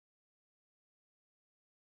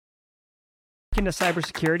Into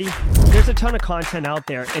cybersecurity, there's a ton of content out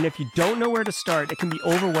there, and if you don't know where to start, it can be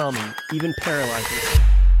overwhelming, even paralyzing.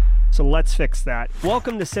 So let's fix that.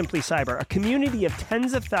 Welcome to Simply Cyber, a community of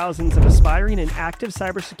tens of thousands of aspiring and active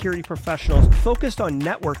cybersecurity professionals focused on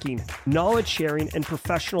networking, knowledge sharing, and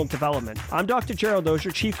professional development. I'm Dr. Gerald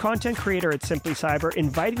Dozier, Chief Content Creator at Simply Cyber,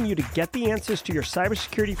 inviting you to get the answers to your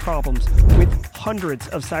cybersecurity problems with hundreds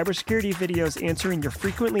of cybersecurity videos answering your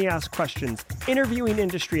frequently asked questions, interviewing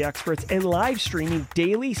industry experts, and live streaming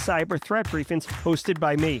daily cyber threat briefings hosted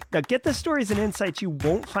by me. Now get the stories and insights you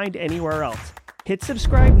won't find anywhere else. Hit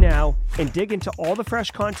subscribe now and dig into all the fresh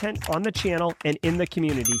content on the channel and in the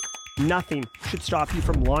community. Nothing should stop you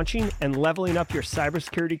from launching and leveling up your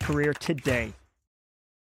cybersecurity career today.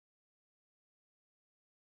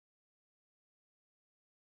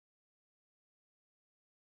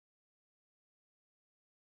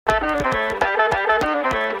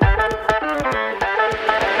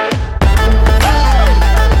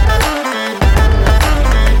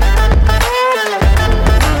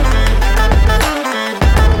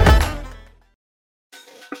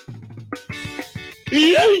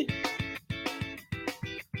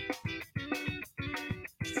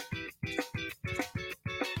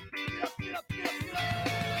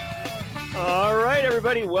 All right,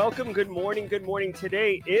 everybody, welcome. Good morning. Good morning.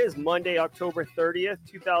 Today is Monday, October 30th,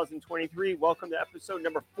 2023. Welcome to episode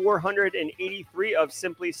number 483 of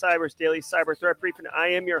Simply Cyber's Daily Cyber Threat Briefing. I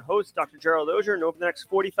am your host, Dr. Gerald Dozier, and over the next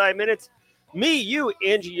 45 minutes, me, you,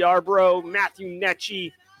 Angie Yarbrough, Matthew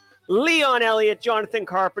Netchie, Leon Elliott, Jonathan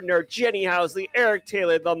Carpenter, Jenny Housley, Eric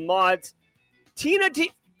Taylor, the mods, Tina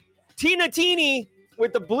Teeny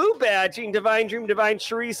with the blue badging, Divine Dream, Divine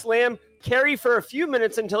Cherise Lamb, Carrie for a few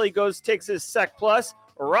minutes until he takes his Sec Plus,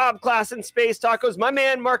 Rob Class and Space Tacos, my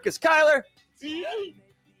man Marcus Kyler,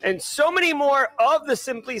 and so many more of the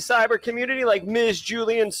Simply Cyber community like Ms.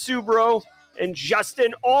 Julian Subro and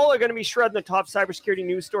Justin. All are going to be shredding the top cybersecurity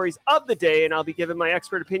news stories of the day, and I'll be giving my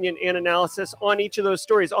expert opinion and analysis on each of those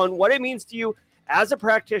stories, on what it means to you as a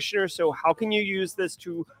practitioner. So how can you use this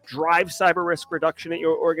to drive cyber risk reduction at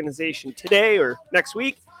your organization today or next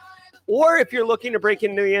week? Or if you're looking to break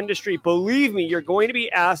into the industry, believe me, you're going to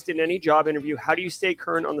be asked in any job interview, how do you stay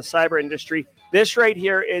current on the cyber industry? This right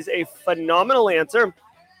here is a phenomenal answer.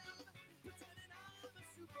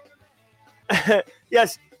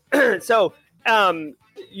 Yes. So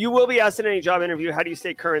you will be asked in any job interview, how do you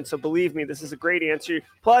stay current? So believe me, this is a great answer.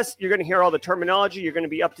 Plus, you're going to hear all the terminology. You're going to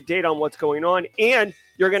be up to date on what's going on. And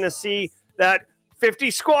you're going to see that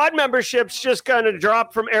 50 squad memberships just going to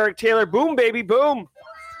drop from Eric Taylor. Boom, baby, boom.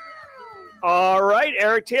 All right,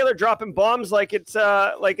 Eric Taylor dropping bombs like it's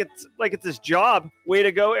his job. Way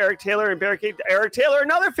to go, Eric Taylor and Barricade. Eric Taylor,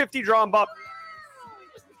 another 50 drawn bomb.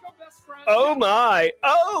 Oh my,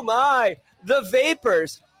 the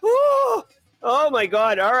vapors. Woo! Oh my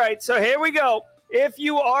God. All right, so here we go. If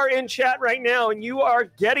you are in chat right now and you are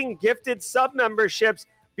getting gifted sub memberships,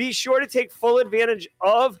 be sure to take full advantage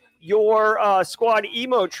of your squad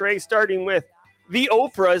emote tray, starting with the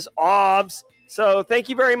Oprah's OBS. So thank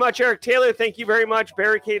you very much, Eric Taylor. Thank you very much,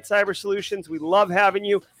 Barricade Cyber Solutions. We love having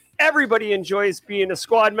you. Everybody enjoys being a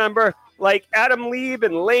squad member, like Adam Lieb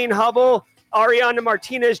and Lane Hubble, Ariana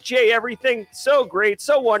Martinez, Jay Everything. So great,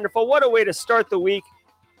 so wonderful. What a way to start the week.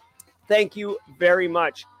 Thank you very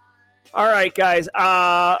much. All right, guys.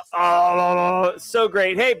 So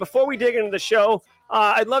great. Hey, before we dig into the show,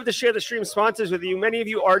 I'd love to share the stream sponsors with you. Many of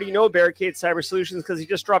you already know Barricade Cyber Solutions because he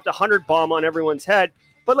just dropped a 100 bomb on everyone's head.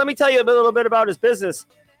 But let me tell you a little bit about his business.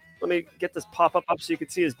 Let me get this pop-up up so you can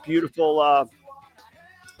see his beautiful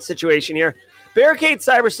situation here. Barricade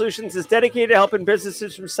Cyber Solutions is dedicated to helping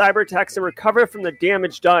businesses from cyber attacks and recover from the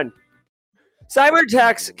damage done. Cyber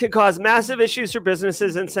attacks can cause massive issues for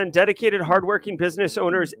businesses and send dedicated, hardworking business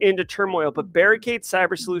owners into turmoil. But Barricade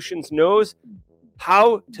Cyber Solutions knows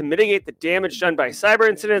how to mitigate the damage done by cyber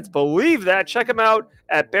incidents. Believe that. Check them out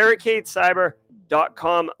at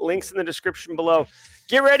barricadecyber.com. Links in the description below.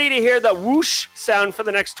 Get ready to hear the whoosh sound for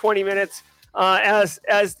the next 20 minutes as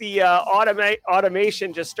the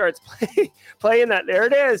automation just starts playing that. There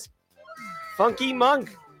it is. Funky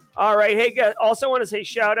Monk. All right. Hey, guys, also want to say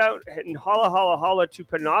shout out and holla to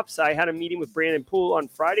Panoptcy. I had a meeting with Brandon Poole on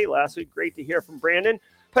Friday last week. Great to hear from Brandon.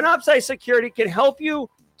 Panoptcy Security can help you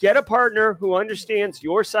get a partner who understands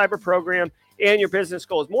your cyber program and your business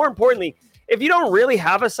goals. More importantly, if you don't really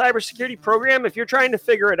have a cybersecurity program, if you're trying to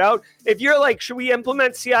figure it out, if you're like, should we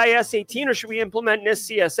implement CIS 18 or should we implement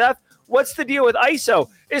NIST CSF? What's the deal with ISO?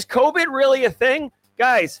 Is COVID really a thing?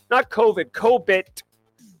 Guys, not COVID, COBIT.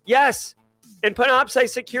 Yes. And Panoptcy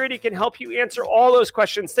Security can help you answer all those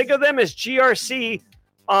questions. Think of them as GRC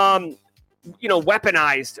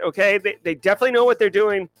weaponized. Okay, they definitely know what they're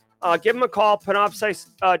doing. Give them a call,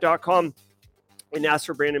 panopsize.com, and ask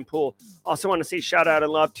for Brandon Poole. Also want to say shout out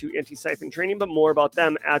and love to Anti-Siphon Training, but more about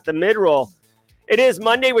them at the mid-roll. It is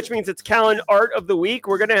Monday, which means it's Callan Art of the Week.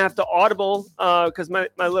 We're going to have to audible because my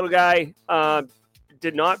little guy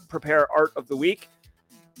did not prepare Art of the Week.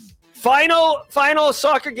 Final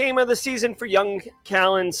soccer game of the season for young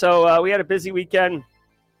Callan. So we had a busy weekend.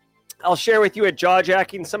 I'll share with you at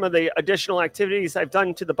jaw-jacking some of the additional activities I've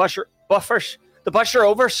done to the buffer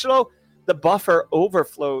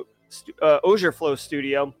overflow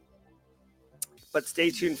studio. But stay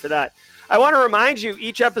tuned for that. I want to remind you,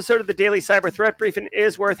 each episode of the Daily Cyber Threat Briefing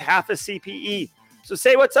is worth half a CPE. So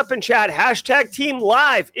say what's up in chat. Hashtag Team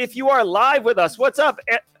Live if you are live with us. What's up,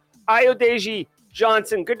 Ayodeji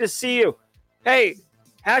Johnson? Good to see you. Hey,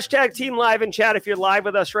 hashtag Team Live in chat if you're live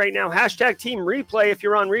with us right now. Hashtag Team Replay if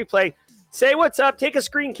you're on replay. Say what's up. Take a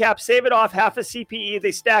screen cap. Save it off. Half a CPE.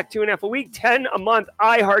 They stack 2.5 a week, 10 a month.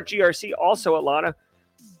 I heart GRC. Also, Alana.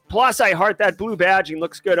 Plus, I heart that blue badging.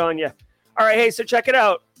 Looks good on you. All right. Hey, so check it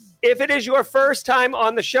out. If it is your first time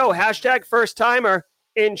on the show, hashtag first timer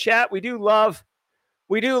in chat. I love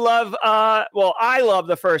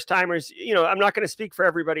the first timers. I'm not going to speak for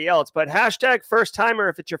everybody else, but hashtag first timer.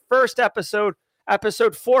 If it's your first episode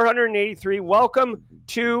 483, welcome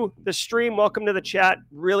to the stream. Welcome to the chat.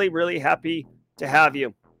 Really, really happy to have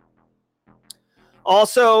you.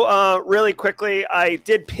 Also, really quickly, I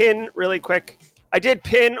did pin on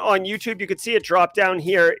YouTube. You could see it drop down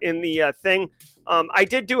here in the thing. I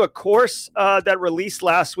did do a course that released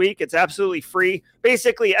last week. It's absolutely free.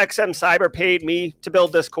 Basically, XM Cyber paid me to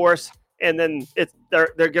build this course, and then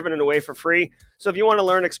they're giving it away for free. So if you want to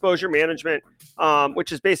learn exposure management,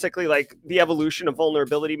 which is basically like the evolution of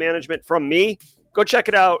vulnerability management from me, go check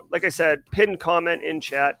it out. Like I said, pin comment in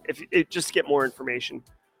chat just to get more information.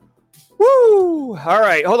 Woo! All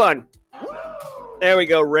right, hold on. There we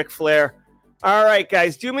go, Ric Flair. All right,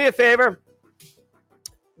 guys, do me a favor.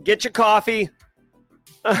 Get your coffee.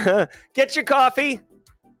 Get your coffee.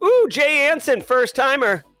 Ooh, Jay Anson, first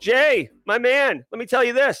timer. Jay, my man, let me tell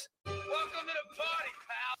you this.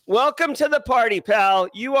 Welcome to the party, pal.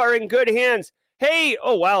 You are in good hands. Hey,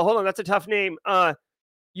 oh wow, hold on, that's a tough name.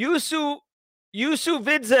 Yusu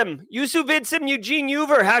Vidzim Eugene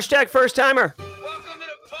Uver, hashtag first timer. Welcome to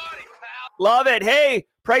the party, pal. Love it. Hey,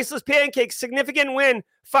 Priceless Pancakes, significant win.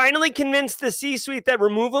 Finally convinced the C-suite that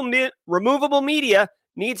removable media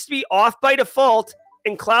needs to be off by default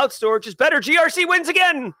and cloud storage is better. GRC wins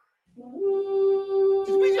again.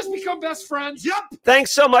 Did we just become best friends? Yep.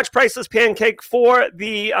 Thanks so much, Priceless Pancake, for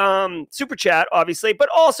the super chat, obviously, but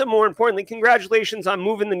also more importantly, congratulations on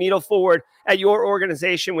moving the needle forward at your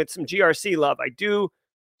organization with some GRC love. I do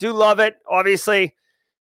love it, obviously.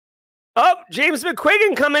 Oh, James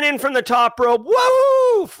McQuiggan coming in from the top rope.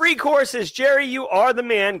 Whoa! Free courses. Jerry, you are the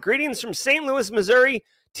man. Greetings from St. Louis, Missouri.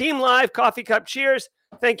 Team Live, coffee cup cheers.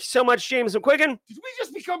 Thank you so much, James McQuiggan. Did we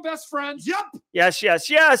just become best friends? Yep. Yes.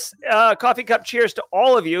 Coffee cup cheers to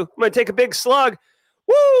all of you. I'm going to take a big slug.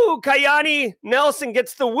 Woo! Kayani Nelson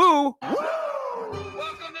gets the woo.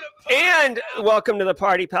 And welcome to the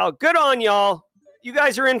party, pal. Good on y'all. You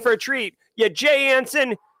guys are in for a treat. Yeah, Jay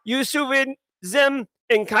Anson, Yusufin Zim,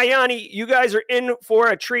 and Kayani, you guys are in for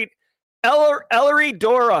a treat. Ellery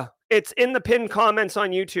Dora, it's in the pinned comments on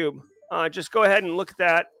YouTube. Just go ahead and look at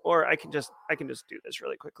that, or I can just do this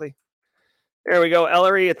really quickly. There we go,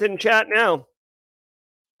 Ellery. It's in chat now.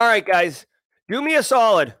 All right, guys, do me a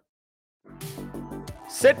solid.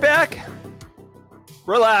 Sit back,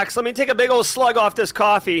 relax. Let me take a big old slug off this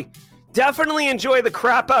coffee. Definitely enjoy the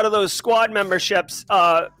crap out of those squad memberships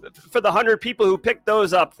for the 100 people who picked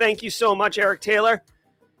those up. Thank you so much, Eric Taylor.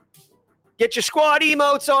 Get your squad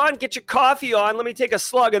emotes on. Get your coffee on. Let me take a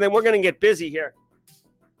slug, and then we're going to get busy here.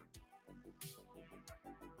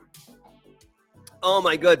 Oh,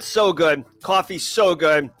 my God. So good. Coffee's so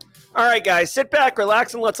good. All right, guys. Sit back,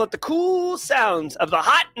 relax, and let's let the cool sounds of the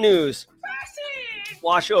hot news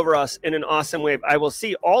wash over us in an awesome wave. I will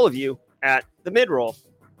see all of you at the mid-roll.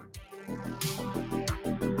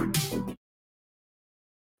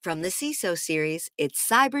 From the CISO series, it's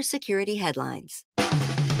Cybersecurity Headlines.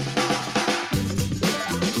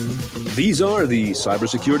 These are the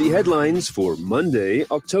cybersecurity headlines for Monday,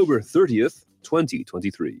 October 30th,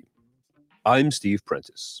 2023. I'm Steve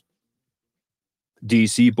Prentice.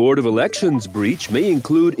 DC Board of Elections breach may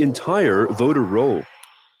include entire voter roll.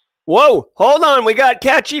 Whoa, hold on. We got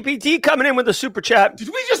CatGPT coming in with a super chat. Did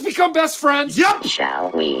we just become best friends? Yep.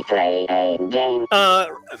 Shall we play a game?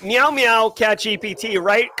 Meow, CatGPT,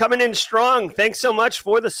 right? Coming in strong. Thanks so much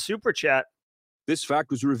for the super chat. This fact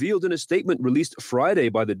was revealed in a statement released Friday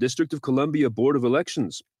by the District of Columbia Board of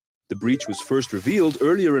Elections. The breach was first revealed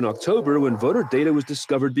earlier in October when voter data was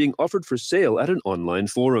discovered being offered for sale at an online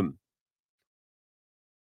forum.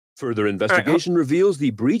 Further investigation reveals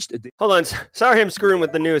the breached... Hold on. Sorry, I'm screwing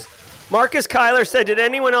with the news. Marcus Kyler said, did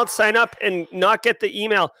anyone else sign up and not get the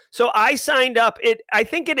email? So I signed up. I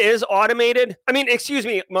think it is automated. I mean, excuse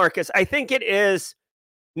me, Marcus. I think it is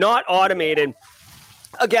not automated.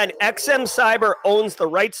 Again, XM Cyber owns the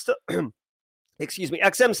rights to... excuse me.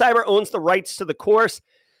 XM Cyber owns the rights to the course.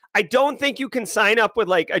 I don't think you can sign up with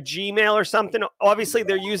like a Gmail or something. Obviously,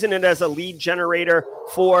 they're using it as a lead generator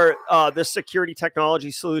for the security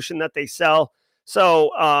technology solution that they sell.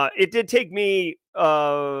 So it did take me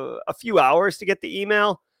a few hours to get the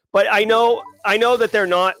email, but I know that they're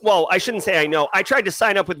not. Well, I shouldn't say I know. I tried to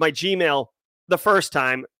sign up with my Gmail the first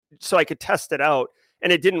time so I could test it out,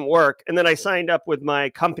 and it didn't work. And then I signed up with my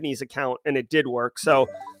company's account, and it did work. So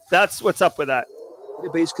that's what's up with that. The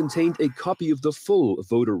database contained a copy of the full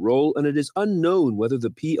voter roll, and it is unknown whether the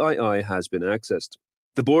PII has been accessed.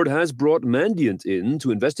 The board has brought Mandiant in to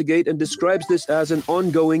investigate and describes this as an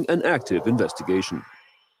ongoing and active investigation.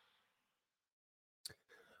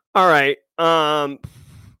 All right.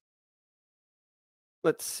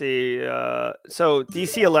 Let's see. So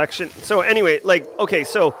DC election. So anyway, okay,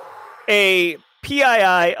 so a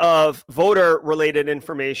PII of voter-related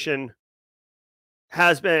information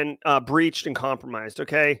has been breached and compromised,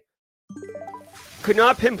 okay? Could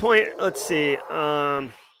not pinpoint, let's see.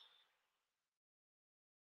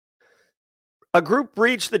 A group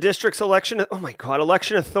breached the district's election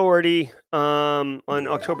authority on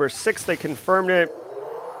October 6th. They confirmed it.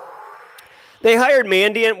 They hired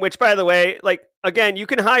Mandiant, which, by the way, again, you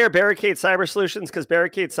can hire Barricade Cyber Solutions because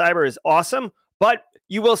Barricade Cyber is awesome, but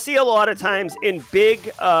you will see a lot of times in big...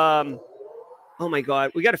 oh my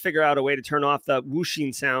God, we got to figure out a way to turn off the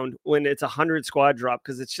whooshing sound when it's 100 squad drop,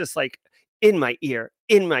 because it's just like in my ear.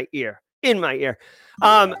 Mandiant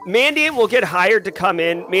will get hired to come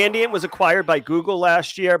in. Mandiant was acquired by Google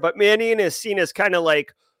last year, but Mandiant is seen as kind of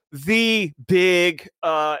like the big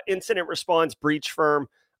incident response breach firm.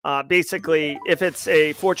 Basically, if it's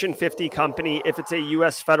a Fortune 50 company, if it's a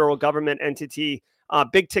U.S. federal government entity,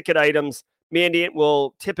 big ticket items, Mandiant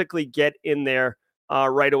will typically get in there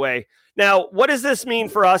right away. Now, what does this mean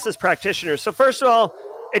for us as practitioners? So first of all,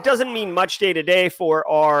 it doesn't mean much day to day for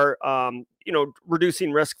our,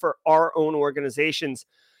 reducing risk for our own organizations.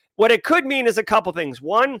 What it could mean is a couple things.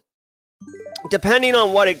 One, depending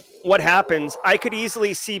on what happens, I could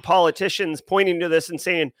easily see politicians pointing to this and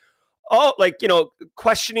saying,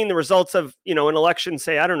 questioning the results of, an election,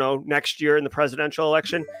 say, I don't know, next year in the presidential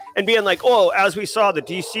election, and being like, oh, as we saw, the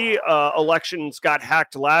DC elections got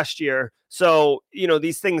hacked last year. So,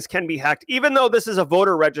 these things can be hacked, even though this is a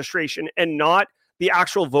voter registration and not the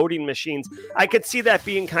actual voting machines. I could see that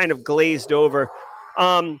being kind of glazed over.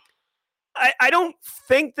 I don't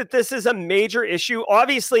think that this is a major issue.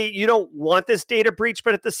 Obviously, you don't want this data breach,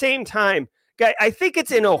 but at the same time, I think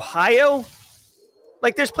it's in Ohio.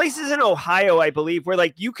 There's places in Ohio, I believe, where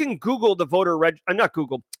you can Google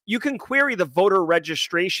the you can query the voter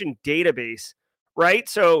registration database, right?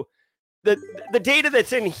 So the data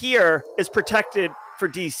that's in here is protected for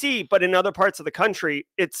DC, but in other parts of the country,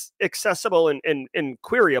 it's accessible and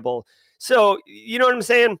queryable. So you know what I'm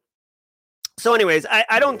saying? So anyways,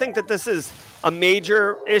 I don't think that this is a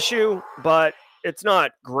major issue, but it's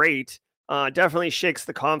not great. Definitely shakes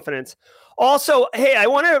the confidence. Also, hey, I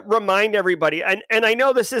want to remind everybody, and I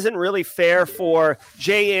know this isn't really fair for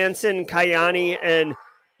Jay Anson, Kayani, and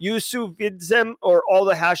Yusuf Vidzem, or all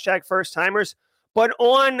the hashtag first timers, but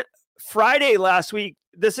on Friday last week,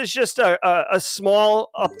 this is just a small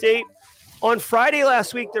update. On Friday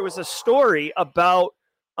last week, there was a story about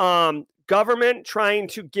government trying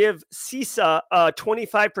to give CISA a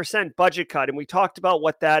 25% budget cut. And we talked about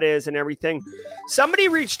what that is and everything. Somebody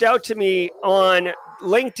reached out to me on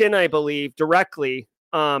LinkedIn, I believe, directly.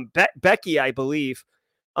 Becky, I believe.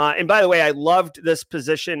 And by the way, I loved this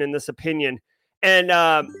position and this opinion. And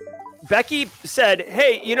Becky said,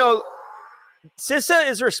 hey, CISA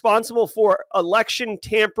is responsible for election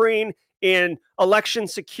tampering and election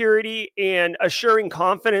security and assuring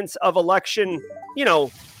confidence of election,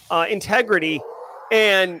 integrity.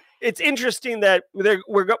 And it's interesting that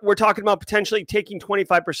we're talking about potentially taking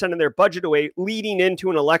 25% of their budget away leading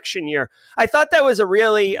into an election year. I thought that was a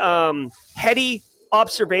really heady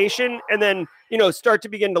observation. And then, start to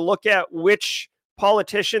begin to look at which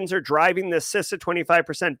politicians are driving this CISA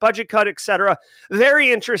 25% budget cut, et cetera.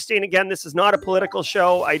 Very interesting. Again, this is not a political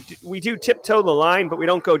show. We do tiptoe the line, but we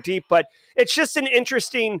don't go deep. But it's just an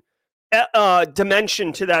interesting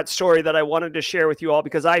dimension to that story that I wanted to share with you all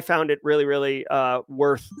because I found it really, really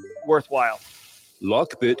worthwhile.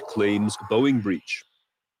 Lockbit claims Boeing breach.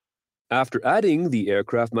 After adding the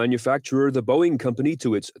aircraft manufacturer, the Boeing company,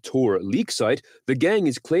 to its Tor leak site, the gang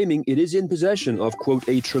is claiming it is in possession of, quote,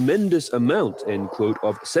 a tremendous amount, end quote,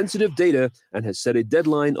 of sensitive data and has set a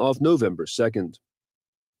deadline of November 2nd.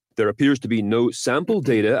 There appears to be no sample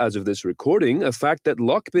data as of this recording, a fact that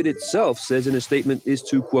Lockbit itself says in a statement is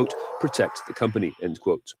to, quote, protect the company, end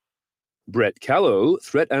quote. Brett Callow,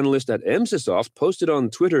 threat analyst at Emsisoft, posted on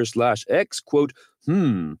Twitter/X, quote,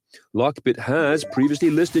 Lockbit has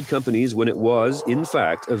previously listed companies when it was, in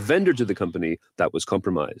fact, a vendor to the company that was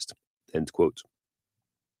compromised, end quote.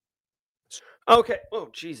 Okay. Oh,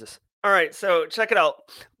 Jesus. All right. So check it out.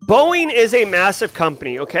 Boeing is a massive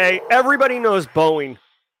company, okay? Everybody knows Boeing.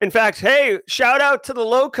 In fact, hey, shout out to the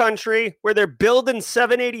Low Country where they're building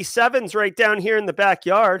 787s right down here in the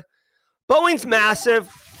backyard. Boeing's massive.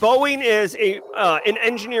 Boeing is an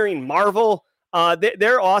engineering marvel.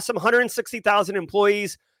 They're awesome. 160,000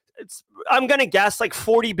 employees. I'm going to guess like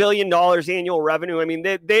 $40 billion annual revenue. I mean,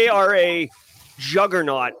 they are a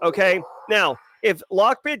juggernaut. Okay. Now, if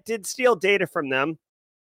Lockbit did steal data from them,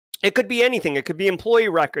 it could be anything. It could be employee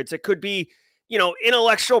records. It could be,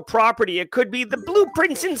 intellectual property. It could be the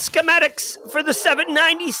blueprints and schematics for the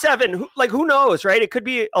 797. Who knows, right? It could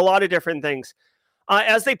be a lot of different things.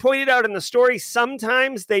 As they pointed out in the story,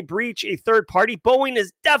 sometimes they breach a third party. Boeing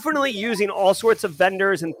is definitely using all sorts of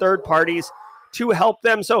vendors and third parties to help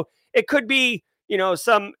them. So it could be,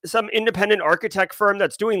 some independent architect firm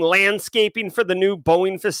that's doing landscaping for the new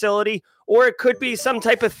Boeing facility, or it could be some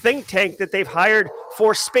type of think tank that they've hired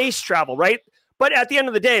for space travel, right? But at the end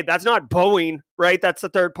of the day, that's not Boeing, right? That's the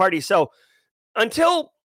third party. So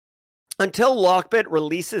until Lockbit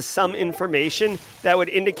releases some information that would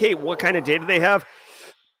indicate what kind of data they have,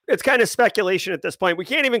 it's kind of speculation at this point. We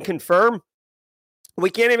can't even confirm, or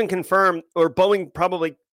Boeing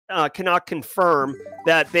probably cannot confirm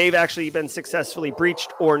that they've actually been successfully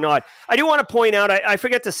breached or not. I do want to point out, I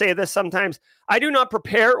forget to say this sometimes, I do not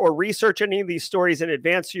prepare or research any of these stories in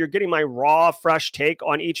advance, so you're getting my raw, fresh take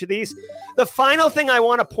on each of these. The final thing I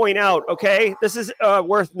want to point out, okay, this is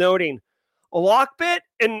worth noting. Lockbit,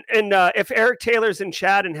 and if Eric Taylor's in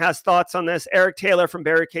chat and has thoughts on this, Eric Taylor from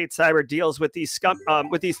Barricade Cyber deals with these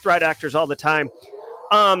threat actors all the time.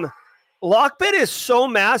 Lockbit is so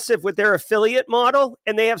massive with their affiliate model,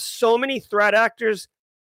 and they have so many threat actors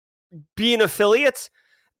being affiliates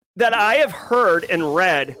that I have heard and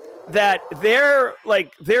read that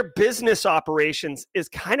their business operations is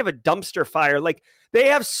kind of a dumpster fire. Like, they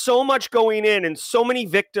have so much going in and so many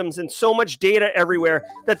victims and so much data everywhere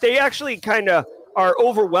that they actually kind of are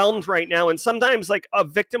overwhelmed right now. And sometimes like a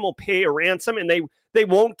victim will pay a ransom and they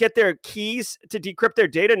won't get their keys to decrypt their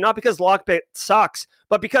data, not because Lockbit sucks,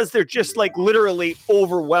 but because they're just like literally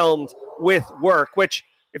overwhelmed with work, which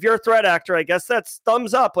if you're a threat actor, I guess that's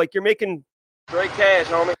thumbs up. Like, you're making straight cash,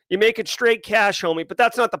 homie. You make it straight cash, homie. But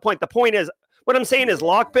that's not the point. The point is, what I'm saying is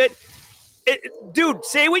Lockbit, dude,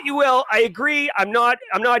 say what you will. I agree. I'm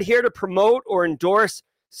not here to promote or endorse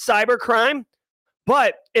cybercrime,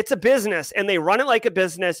 but it's a business and they run it like a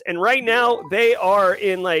business. And right now they are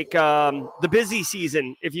in the busy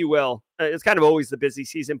season, if you will. It's kind of always the busy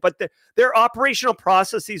season, but their operational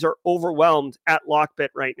processes are overwhelmed at Lockbit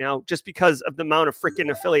right now just because of the amount of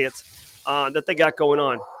freaking affiliates that they got going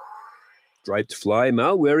on. Striped fly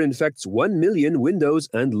malware infects 1 million Windows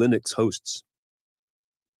and Linux hosts.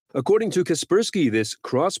 According to Kaspersky, this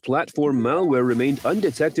cross-platform malware remained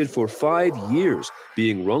undetected for 5 years,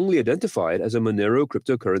 being wrongly identified as a Monero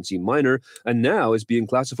cryptocurrency miner, and now is being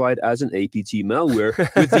classified as an APT malware,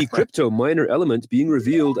 with the crypto miner element being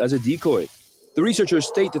revealed as a decoy. The researchers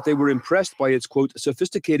state that they were impressed by its, quote,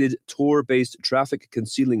 sophisticated Tor-based traffic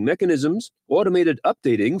concealing mechanisms, automated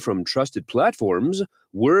updating from trusted platforms,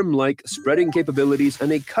 worm-like spreading capabilities,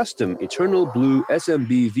 and a custom Eternal Blue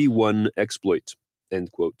SMB v1 exploit. End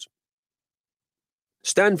quote.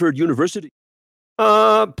 Stanford University.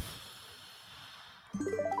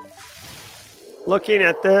 Looking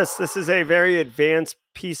at this is a very advanced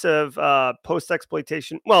piece of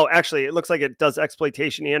post-exploitation. Well, actually, it looks like it does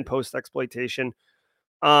exploitation and post-exploitation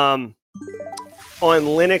on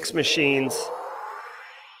Linux machines.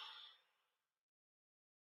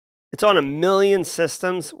 It's on 1 million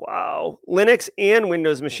systems. Wow. Linux and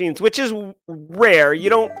Windows machines, which is rare. You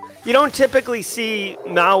don't typically see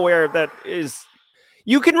malware that is.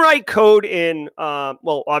 You can write code in,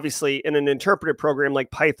 obviously in an interpreted program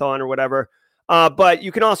like Python or whatever, but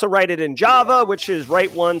you can also write it in Java, which is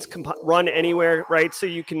write once, run anywhere, right? So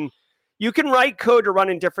you can write code to run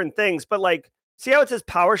in different things, but like See how it says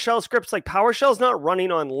PowerShell scripts? Like PowerShell's not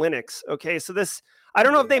running on Linux. Okay, so this, I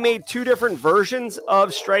don't know if they made two different versions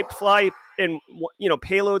of Striped Fly and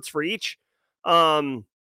payloads for each. See,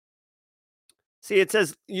 it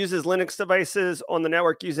says uses Linux devices on the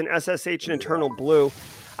network using SSH and Eternal Blue.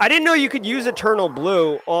 I didn't know you could use Eternal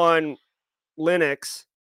Blue on Linux.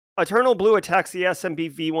 Eternal Blue attacks the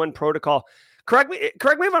SMB v1 protocol. Correct me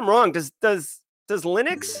if I'm wrong. Does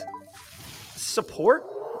Linux support?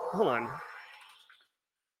 Hold on.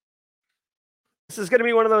 This is going to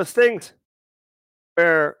be one of those things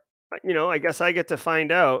where, I guess I get to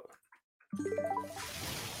find out.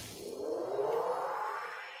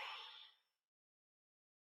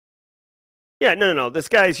 Yeah, no. This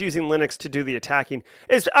guy's using Linux to do the attacking.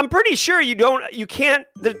 I'm pretty sure you can't,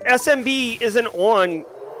 the SMB isn't on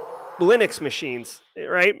Linux machines,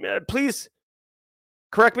 right? Please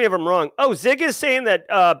correct me if I'm wrong. Oh, Zig is saying that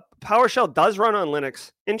PowerShell does run on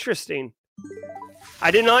Linux. Interesting.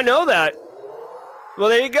 I did not know that. Well,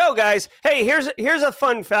 there you go, guys. Hey, here's a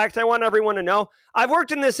fun fact I want everyone to know. I've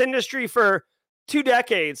worked in this industry for 2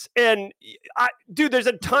 decades, and dude, there's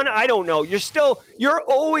a ton I don't know. You're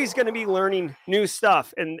always going to be learning new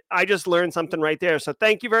stuff, and I just learned something right there. So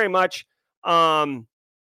thank you very much. Yeah,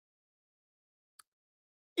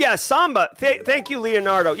 Samba. Thank you,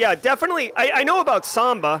 Leonardo. Yeah, definitely. I know about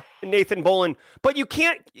Samba, Nathan Bolin, but you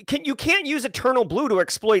can't use Eternal Blue to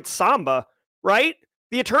exploit Samba, right?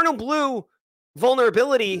 The Eternal Blue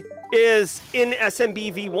vulnerability is in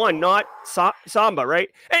SMB v1, not Samba, right?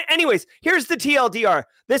 Anyways, here's the TLDR.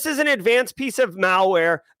 This is an advanced piece of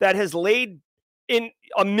malware that has laid in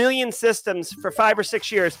a million systems for 5 or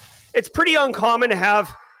 6 years. It's pretty uncommon to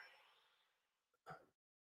have.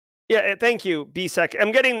 Yeah, thank you, BSEC.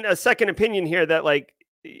 I'm getting a second opinion here that like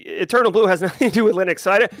Eternal Blue has nothing to do with Linux.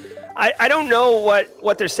 So I don't know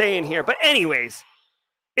what they're saying here. But anyways,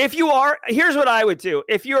 here's what I would do.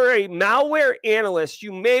 If you're a malware analyst,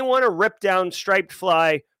 you may want to rip down Striped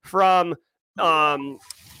Fly from VX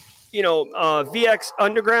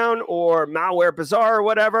Underground or Malware Bazaar or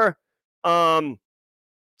whatever, and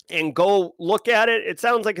go look at it. It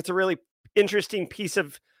sounds like it's a really interesting piece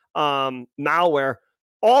of malware.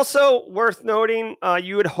 Also worth noting,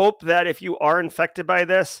 you would hope that if you are infected by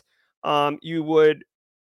this, you would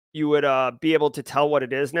be able to tell what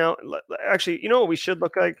it is now. Actually, you know what we should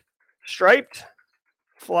look like? Striped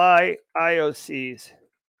Fly IOCs.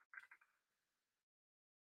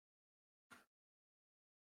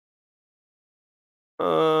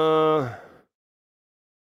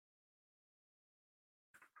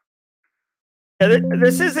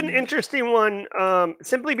 This is an interesting one,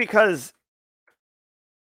 simply because,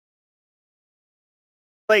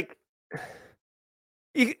 like,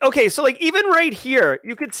 okay, so like even right here,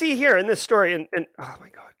 you could see here in this story, and oh my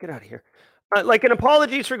God, get out of here. Like, an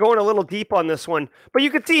apologies for going a little deep on this one, but you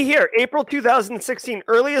could see here, April 2016,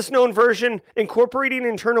 earliest known version incorporating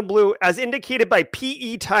Eternal Blue as indicated by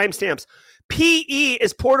PE timestamps. PE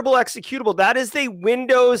is portable executable. That is the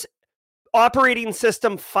Windows operating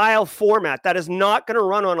system file format. That is not going to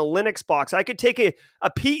run on a Linux box. I could take a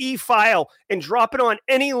PE file and drop it on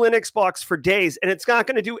any Linux box for days, and it's not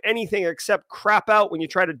going to do anything except crap out when you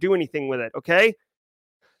try to do anything with it, okay?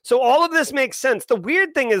 So all of this makes sense. The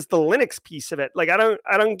weird thing is the Linux piece of it. Like, I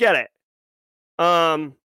don't get it. I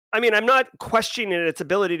mean, I'm not questioning its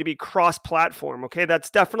ability to be cross-platform, okay? That's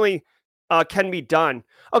definitely can be done.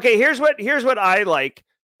 Okay, here's what I like.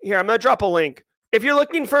 Here, I'm going to drop a link. If you're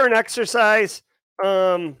looking for an exercise,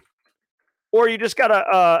 or you just got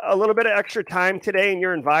a little bit of extra time today in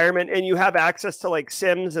your environment and you have access to like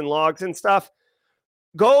SIMs and logs and stuff,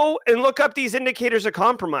 go and look up these indicators of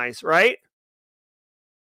compromise, right?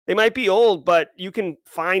 They might be old, but you can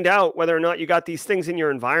find out whether or not you got these things in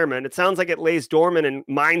your environment. It sounds like it lays dormant and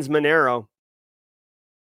mines Monero.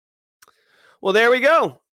 Well, there we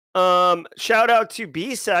go. Shout out to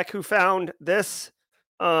BSEC who found this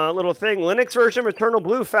little thing. Linux version of Eternal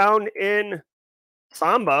Blue found in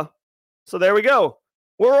Samba. So there we go.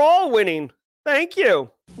 We're all winning. Thank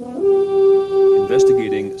you.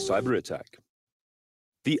 Investigating cyber attack.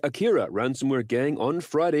 The Akira ransomware gang on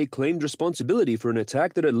Friday claimed responsibility for an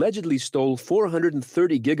attack that allegedly stole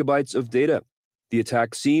 430 gigabytes of data. The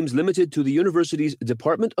attack seems limited to the university's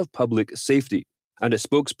Department of Public Safety, and a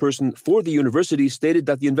spokesperson for the university stated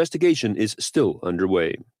that the investigation is still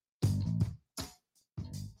underway.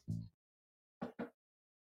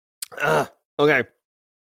 Okay.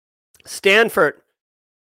 Stanford.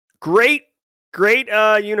 Great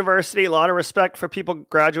university. A lot of respect for people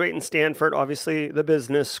graduating Stanford. Obviously, the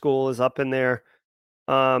business school is up in there.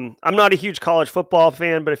 I'm not a huge college football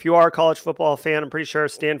fan, but if you are a college football fan, I'm pretty sure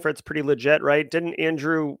Stanford's pretty legit, right? Didn't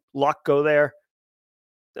Andrew Luck go there?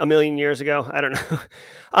 a million years ago. I don't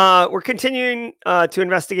know. We're continuing to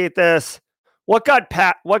investigate this. What got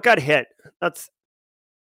hit?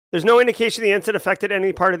 There's no indication the incident affected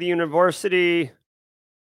any part of the university.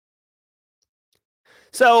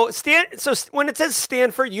 So when it says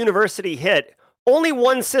Stanford University hit, only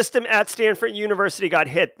one system at Stanford University got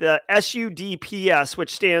hit, the SUDPS,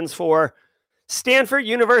 which stands for Stanford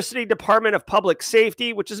University Department of Public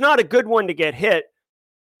Safety, which is not a good one to get hit.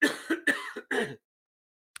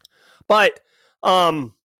 But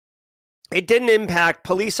it didn't impact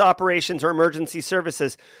police operations or emergency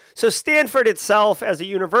services. So Stanford itself as a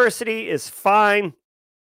university is fine.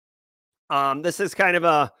 This is kind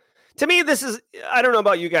of to me, this is, I don't know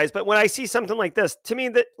about you guys, but when I see something like this, to me,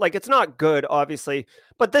 that like, it's not good, obviously,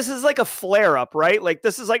 but this is like a flare up, right? Like,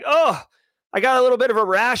 this is like, oh, I got a little bit of a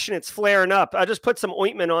rash and it's flaring up. I just put some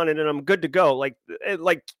ointment on it and I'm good to go. Like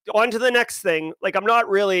on to the next thing. Like, I'm not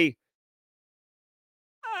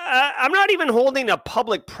even holding a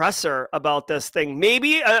public presser about this thing.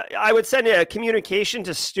 Maybe I would send a communication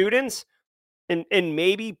to students and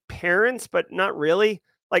maybe parents, but not really.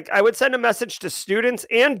 Like, I would send a message to students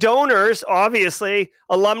and donors, obviously,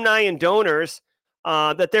 alumni and donors,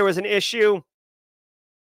 that there was an issue.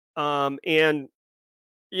 And,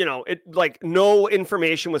 you know, it like no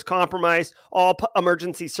information was compromised. All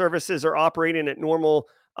emergency services are operating at normal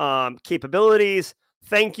capabilities.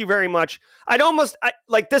 Thank you very much.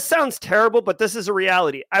 This sounds terrible, but this is a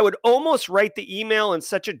reality. I would almost write the email in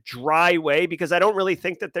such a dry way because I don't really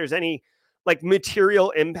think that there's any like material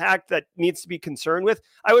impact that needs to be concerned with.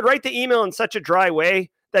 I would write the email in such a dry way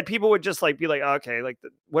that people would just like be like, okay, like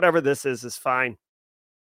whatever this is fine.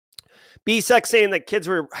 BSEC saying that kids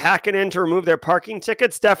were hacking in to remove their parking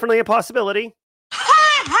tickets. Definitely a possibility.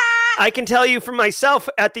 I can tell you for myself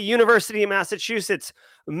at the University of Massachusetts,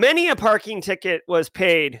 many a parking ticket was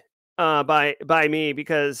paid by me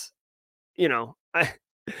because, you know,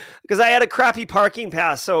 because I had a crappy parking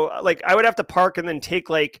pass. So like I would have to park and then take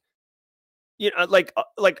like, you know, like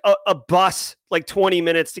a bus, like 20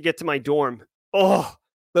 minutes to get to my dorm. Oh,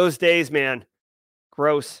 those days, man.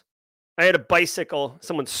 Gross. I had a bicycle.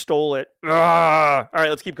 Someone stole it. All right,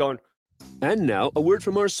 let's keep going. And now a word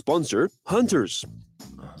from our sponsor, Hunters.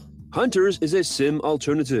 Hunters is a SIM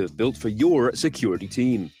alternative built for your security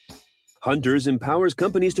team. Hunters empowers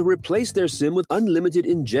companies to replace their SIM with unlimited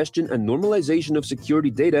ingestion and normalization of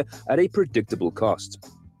security data at a predictable cost.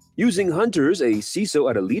 Using Hunters, a CISO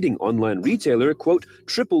at a leading online retailer, quote,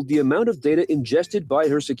 tripled the amount of data ingested by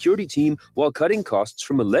her security team while cutting costs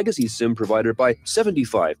from a legacy SIM provider by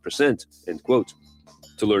 75%, end quote.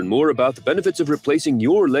 To learn more about the benefits of replacing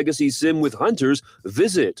your legacy SIM with Hunters,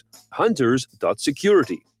 visit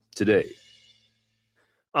hunters.security today.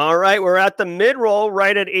 All right, we're at the mid-roll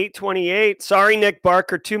right at 8:28. Sorry, Nick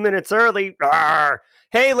Barker, 2 minutes early. Arrgh.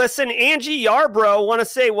 Hey, listen, Angie Yarbrough, want to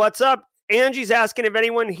say what's up. Angie's asking if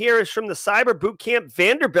anyone here is from the Cyber Bootcamp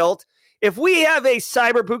Vanderbilt. If we have a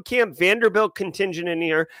Cyber Bootcamp Vanderbilt contingent in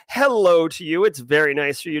here, hello to you. It's very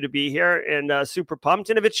nice for you to be here and super pumped.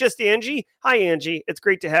 And if it's just Angie, hi, Angie. It's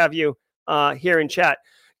great to have you here in chat.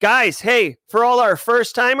 Guys, hey, for all our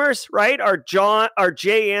first timers, right? Our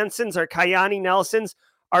Jay Ansons, our Kayani Nelsons,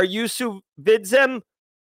 our Yusuf Vidzem.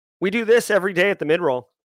 We do this every day at the mid-roll.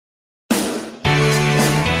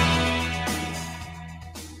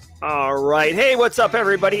 All right. Hey, what's up,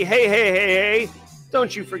 everybody? Hey.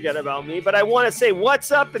 Don't you forget about me. But I want to say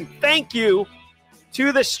what's up and thank you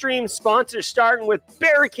to the stream sponsors, starting with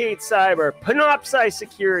Barricade Cyber, Panoptcy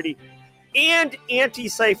Security, and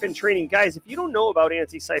Anti-Siphon Training. Guys, if you don't know about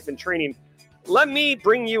Anti-Siphon Training, let me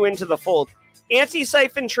bring you into the fold.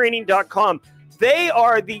 Anti-siphontraining.com. They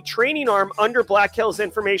are the training arm under Black Hills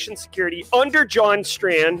Information Security, under John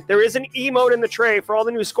Strand. There is an emote in the tray for all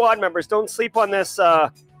the new squad members. Don't sleep on this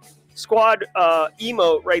squad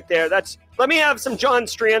emote right there. Let me have some John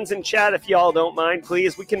Strands in chat if y'all don't mind,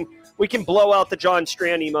 please. We can blow out the John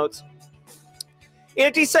Strand emotes.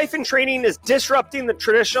 Anti-Siphon Training is disrupting the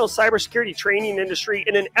traditional cybersecurity training industry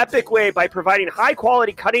in an epic way by providing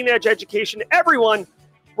high-quality, cutting-edge education to everyone,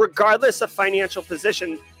 regardless of financial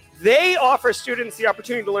position. They offer students the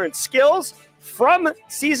opportunity to learn skills from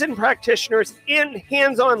seasoned practitioners in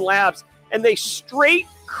hands-on labs, and they straight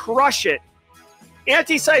crush it.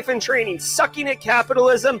 Anti-Siphon Training, sucking at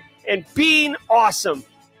capitalism and being awesome.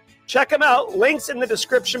 Check them out. Links in the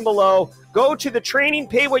description below. Go to the training,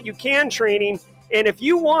 pay what you can training. And if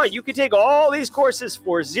you want, you can take all these courses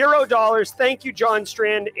for $0. Thank you, John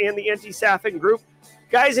Strand and the Anti-Siphon Group.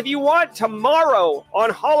 Guys, if you want, tomorrow on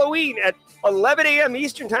Halloween at 11 a.m.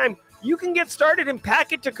 Eastern Time, you can get started in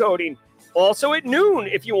packet decoding. Also at noon,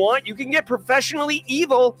 if you want, you can get professionally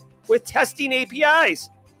evil with testing APIs.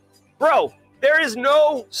 bro, there is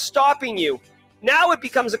no stopping you. Now it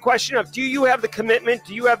becomes a question of, do you have the commitment?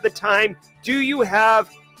 Do you have the time? Do you have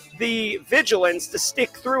the vigilance to stick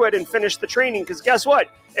through it and finish the training? Because guess what?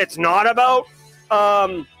 It's not about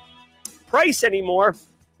price anymore.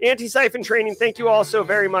 Anti-siphon training, thank you all so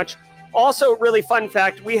very much. Also, really fun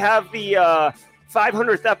fact, we have the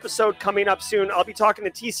 500th episode coming up soon. I'll be talking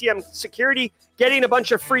to TCM Security, getting a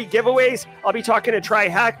bunch of free giveaways. I'll be talking to Try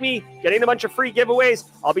Hack Me, getting a bunch of free giveaways.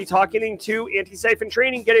 I'll be talking to Anti-Siphon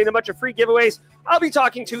Training, getting a bunch of free giveaways. I'll be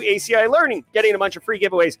talking to ACI Learning, getting a bunch of free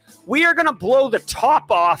giveaways. We are going to blow the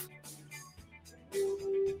top off.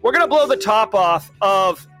 We're going to blow the top off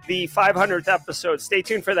of the 500th episode. Stay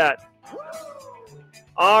tuned for that.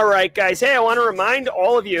 All right, guys. Hey, I want to remind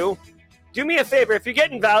all of you, do me a favor. If you're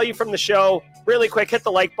getting value from the show, really quick, hit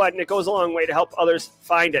the like button. It goes a long way to help others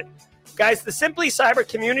find it. Guys, the Simply Cyber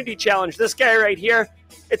Community Challenge, this guy right here,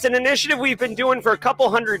 it's an initiative we've been doing for a couple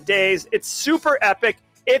hundred days. It's super epic.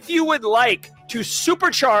 If you would like to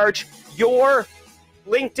supercharge your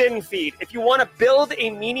LinkedIn feed, if you want to build a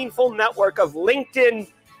meaningful network of LinkedIn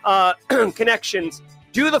connections,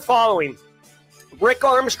 do the following. Rick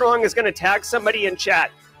Armstrong is going to tag somebody in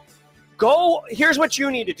chat. Here's what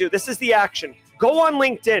you need to do. This is the action. Go on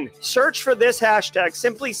LinkedIn, search for this hashtag,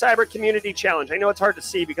 Simply Cyber Community Challenge. I know it's hard to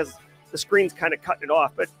see because the screen's kind of cutting it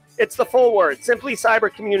off, but it's the full word, Simply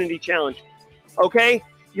Cyber Community Challenge. Okay?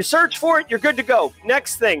 You search for it, you're good to go.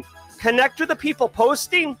 Next thing, connect with the people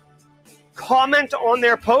posting, comment on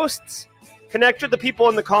their posts, connect with the people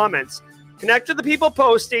in the comments. Connect with the people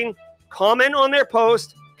posting, comment on their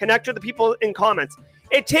post, connect with the people in comments.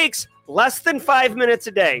 It takes less than 5 minutes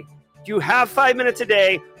a day. Do you have 5 minutes a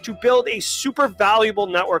day to build a super valuable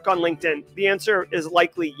network on LinkedIn? The answer is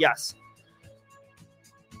likely yes.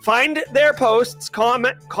 Find their posts,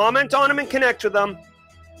 comment on them and connect with them.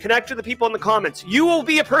 Connect with the people in the comments. You will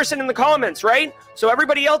be a person in the comments, right? So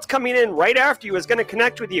everybody else coming in right after you is going to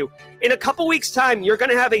connect with you. In a couple weeks' time, you're going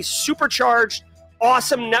to have a supercharged,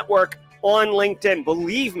 awesome network on LinkedIn.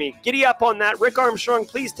 Believe me. Giddy up on that. Rick Armstrong,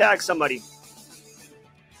 please tag somebody.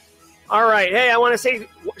 All right. Hey, I want to say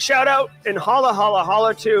shout out and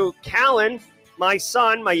holla to Callan, my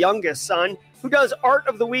son, my youngest son, who does Art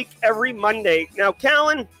of the Week every Monday. Now,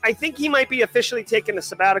 Callan, I think he might be officially taking a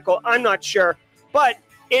sabbatical. I'm not sure. But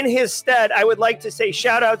in his stead, I would like to say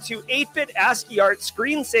shout out to 8-Bit ASCII Art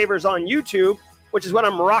Screensavers on YouTube, which is what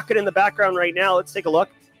I'm rocking in the background right now. Let's take a look.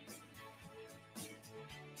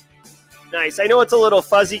 Nice. I know it's a little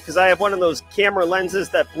fuzzy because I have one of those camera lenses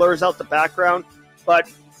that blurs out the background,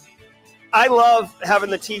 but I love having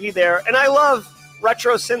the TV there, and I love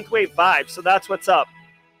retro synthwave vibes, so that's what's up.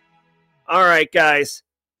 All right, guys.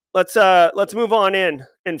 Let's move on in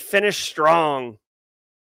and finish strong.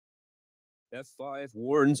 F5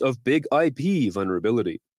 warns of big IP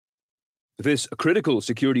vulnerability. This critical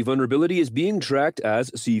security vulnerability is being tracked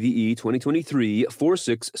as CVE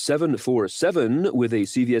 2023-46747 with a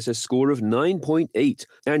CVSS score of 9.8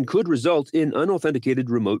 and could result in unauthenticated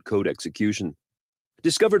remote code execution.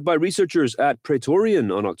 Discovered by researchers at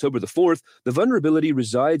Praetorian on October the 4th, the vulnerability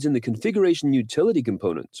resides in the configuration utility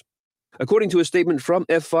component. According to a statement from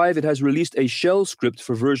F5, it has released a shell script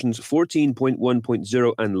for versions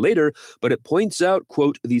 14.1.0 and later, but it points out,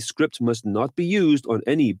 quote, the script must not be used on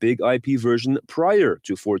any big IP version prior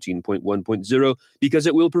to 14.1.0 because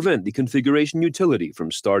it will prevent the configuration utility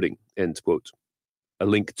from starting, end quote. A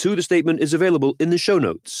link to the statement is available in the show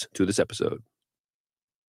notes to this episode.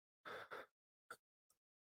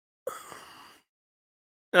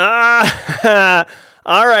 All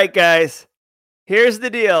right, guys. Here's the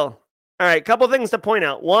deal. All right, couple things to point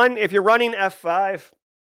out. One, if you're running F5,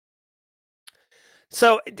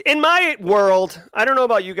 so in my world, I don't know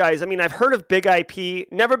about you guys. I mean, I've heard of big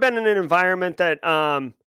IP, never been in an environment that,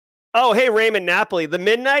 oh, hey, Raymond Napoli, the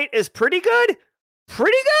Midnight is pretty good?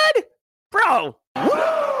 Pretty good? Bro,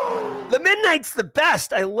 the Midnight's the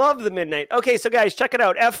best. I love the Midnight. Okay, so guys, check it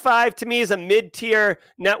out. F5 to me is a mid-tier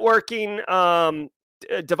networking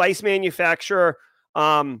device manufacturer.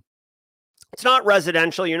 It's not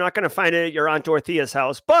residential. You're not going to find it at your Aunt Dorothea's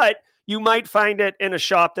house, but you might find it in a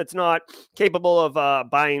shop that's not capable of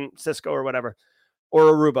buying Cisco or whatever,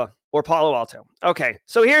 or Aruba or Palo Alto. Okay,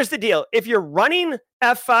 so here's the deal. If you're running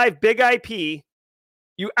F5 big IP,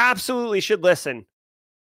 you absolutely should listen.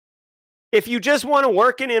 If you just want to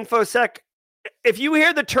work in InfoSec, if you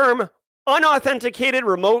hear the term unauthenticated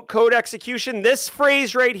remote code execution, this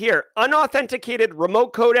phrase right here, unauthenticated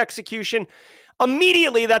remote code execution,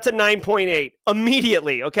 immediately that's a 9.8.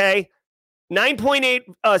 Immediately, okay? 9.8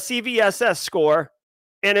 CVSS score,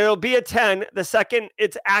 and it'll be a 10 the second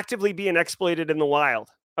it's actively being exploited in the wild,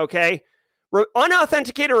 okay?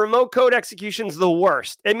 Unauthenticated remote code execution is the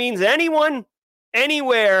worst. It means anyone,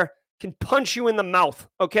 anywhere can punch you in the mouth.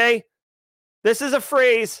 Okay, this is a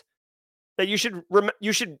phrase that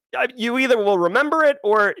you either will remember it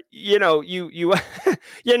or you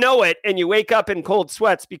you know it and you wake up in cold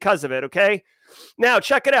sweats because of it. Okay, now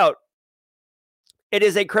check it out. It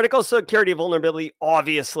is a critical security vulnerability.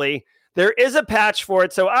 Obviously, there is a patch for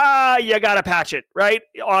it, so you gotta patch it, right?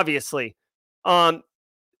 Obviously,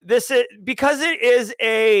 this is because it is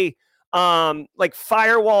a like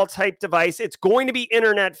firewall type device. It's going to be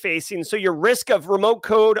internet facing, so your risk of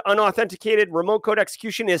unauthenticated remote code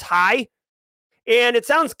execution is high. And it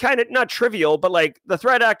sounds kind of not trivial, but like the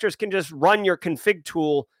threat actors can just run your config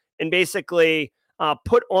tool and basically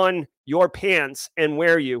put on your pants and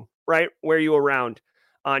wear you around.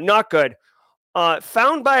 Not good.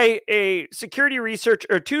 Found by a security research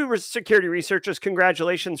or two security researchers.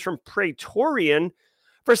 Congratulations from Praetorian.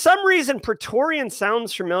 For some reason, Praetorian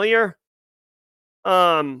sounds familiar.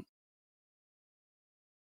 What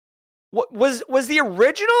was the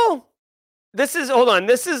original? This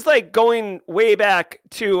is like going way back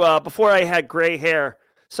to before I had gray hair.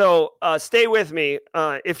 So stay with me.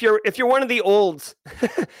 If you're one of the olds,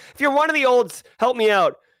 help me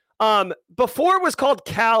out. Before it was called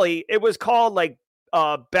Kali, it was called like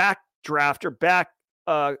Backdraft or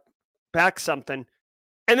back something.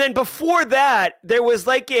 And then before that, there was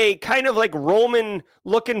like a kind of like Roman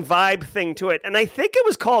looking vibe thing to it. And I think it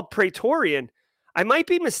was called Praetorian. I might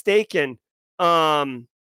be mistaken.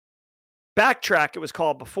 Backtrack, it was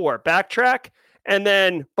called before. Backtrack. And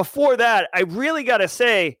then before that, I really got to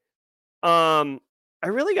say, before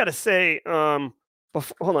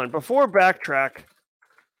Backtrack,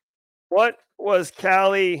 what was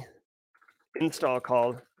Kali install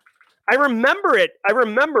called? I remember it.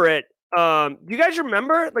 Do you guys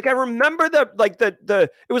remember? Like, I remember the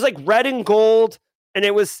it was like red and gold, and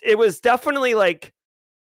it was definitely like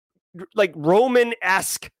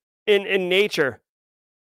Roman-esque in nature.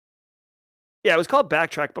 Yeah, it was called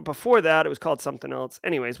Backtrack, but before that, it was called something else.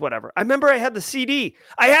 Anyways, whatever. I remember I had the CD.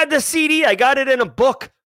 I got it in a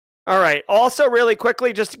book. All right. Also, really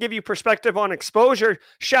quickly, just to give you perspective on exposure,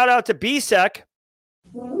 shout out to BSEC.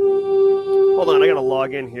 Hold on, I got to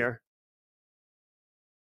log in here.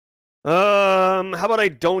 How about I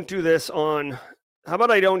don't do this on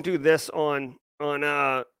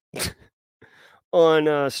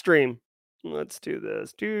on stream. Let's do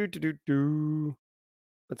this.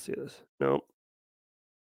 Let's see this. No.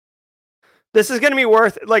 This is going to be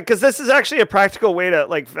worth because this is actually a practical way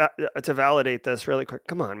to to validate this really quick.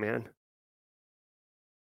 Come on, man.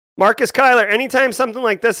 Marcus Kyler, anytime something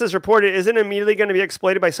like this is reported, isn't it immediately going to be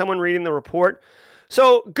exploited by someone reading the report?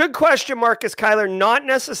 So good question, Marcus Kyler. Not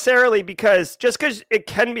necessarily, because just because it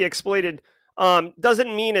can be exploited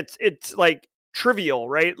doesn't mean it's like trivial,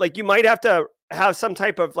 right? Like you might have to have some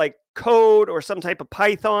type of like code or some type of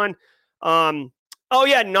Python. Oh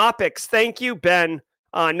yeah, Knoppix. Thank you, Ben.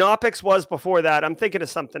 Knoppix was before that. I'm thinking of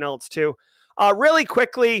something else too. Really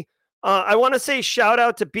quickly, I want to say shout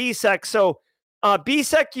out to BSEC. So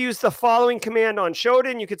BSEC used the following command on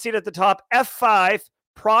Shodan. You can see it at the top. F5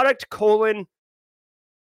 product : quote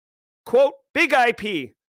big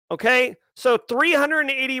IP. Okay. So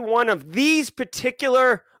 381 of these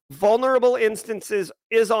particular vulnerable instances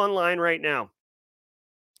is online right now.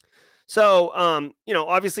 So,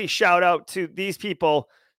 obviously shout out to these people.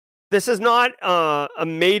 This is not a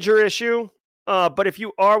major issue, but if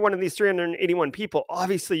you are one of these 381 people,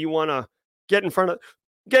 obviously you want to get in front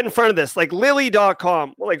of this. Like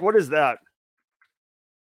Lily.com. Like, what is that?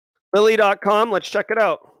 Lily.com. Let's check it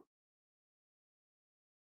out.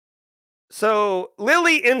 So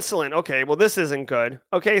Lilly Insulin. Okay, well, this isn't good.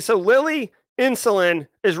 Okay, so Lilly Insulin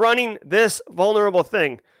is running this vulnerable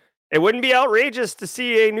thing. It wouldn't be outrageous to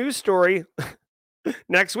see a news story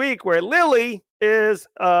next week where Lilly is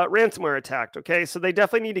ransomware attacked. Okay, so they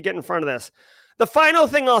definitely need to get in front of this. The final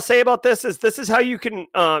thing I'll say about this is how you can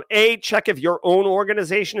check if your own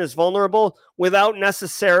organization is vulnerable without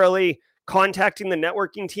necessarily contacting the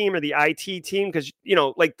networking team or the IT team, because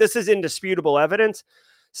this is indisputable evidence.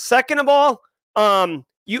 Second of all,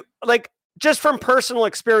 you just from personal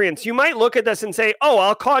experience, you might look at this and say, "Oh,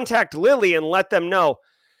 I'll contact Lilly and let them know."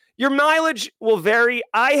 Your mileage will vary.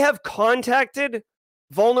 I have contacted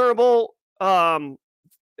vulnerable,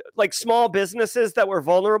 small businesses that were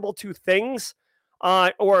vulnerable to things,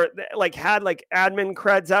 or had admin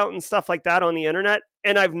creds out and stuff like that on the internet,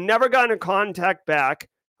 and I've never gotten a contact back.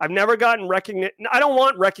 I've never gotten recognition. I don't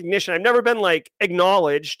want recognition. I've never been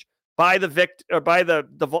acknowledged by the by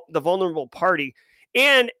the vulnerable party.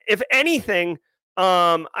 And if anything,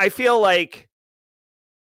 I feel like,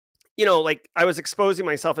 like I was exposing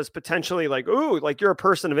myself as potentially like, ooh, like you're a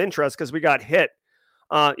person of interest because we got hit.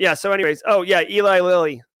 Yeah. So anyways, oh yeah, Eli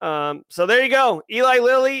Lilly. So there you go. Eli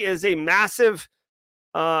Lilly is a massive,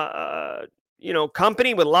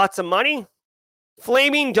 company with lots of money.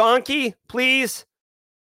 Flaming Donkey, please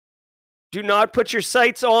do not put your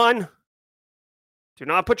sights on. Do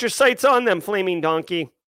not put your sights on them, Flaming Donkey.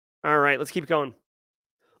 All right, let's keep going.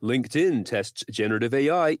 LinkedIn tests generative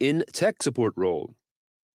AI in tech support role.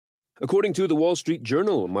 According to the Wall Street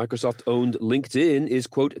Journal, Microsoft-owned LinkedIn is,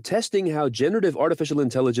 quote, testing how generative artificial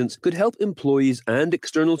intelligence could help employees and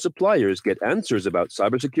external suppliers get answers about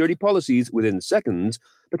cybersecurity policies within seconds,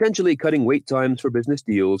 potentially cutting wait times for business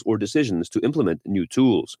deals or decisions to implement new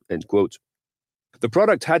tools, end quote. The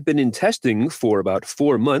product had been in testing for about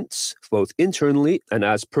 4 months, both internally and,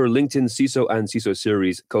 as per LinkedIn CISO and CISO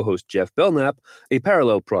Series co-host Jeff Belknap, a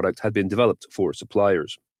parallel product had been developed for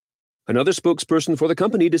suppliers. Another spokesperson for the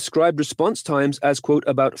company described response times as, quote,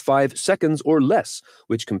 about 5 seconds or less,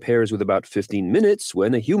 which compares with about 15 minutes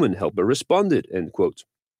when a human helper responded, end quote.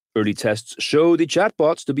 Early tests show the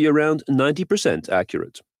chatbots to be around 90%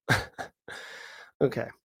 accurate. Okay.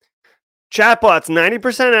 Chatbots,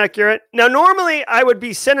 90% accurate. Now, normally I would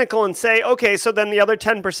be cynical and say, okay, so then the other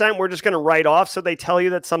 10% we're just going to write off so they tell you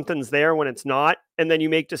that something's there when it's not, and then you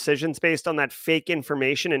make decisions based on that fake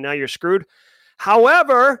information, and now you're screwed.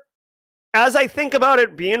 However, as I think about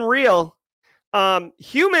it being real,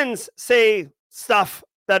 humans say stuff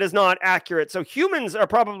that is not accurate. So humans are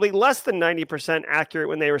probably less than 90% accurate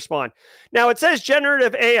when they respond. Now, it says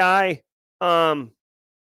generative AI.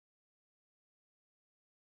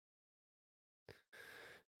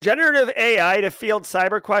 Generative AI to field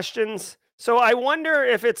cyber questions. So I wonder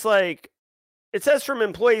if it's like, it says from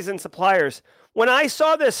employees and suppliers. When I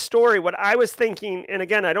saw this story, what I was thinking, and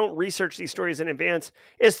again, I don't research these stories in advance,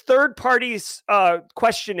 is third parties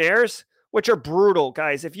questionnaires, which are brutal,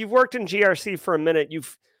 guys. If you've worked in GRC for a minute,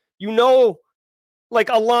 like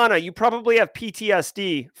Alana, you probably have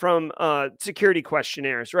PTSD from security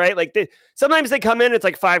questionnaires, right? Like sometimes they come in, it's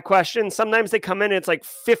like 5 questions. Sometimes they come in, it's like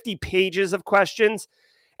 50 pages of questions.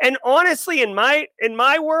 And honestly, in my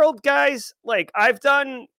world, guys, like I've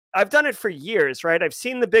done it for years, right? I've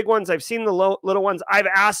seen the big ones. I've seen the little ones. I've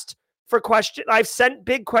asked for questions. I've sent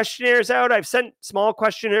big questionnaires out. I've sent small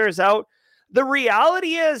questionnaires out. The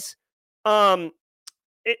reality is, hold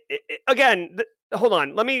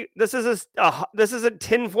on. This is a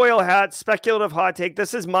tinfoil hat, speculative hot take.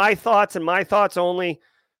 This is my thoughts and my thoughts only.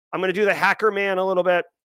 I'm going to do the hacker man a little bit.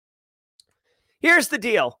 Here's the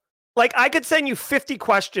deal. Like, I could send you 50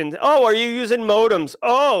 questions. Oh, are you using modems?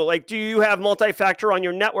 Oh, like, do you have multi-factor on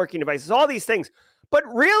your networking devices? All these things. But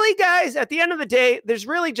really, guys, at the end of the day, there's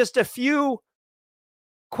really just a few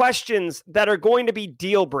questions that are going to be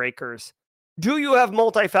deal breakers. Do you have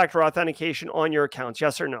multi-factor authentication on your accounts?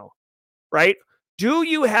 Yes or no? Right? Do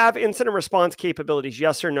you have incident response capabilities?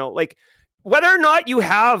 Yes or no? Like, whether or not you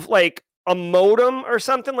have, like, a modem or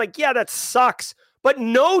something, like, yeah, that sucks. But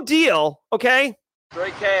no deal, okay?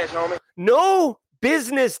 Straight cash, homie. No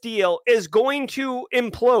business deal is going to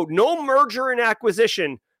implode. No merger and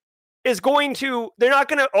acquisition is going to, they're not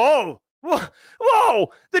going to, whoa,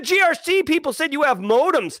 the GRC people said you have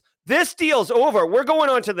modems. This deal's over. We're going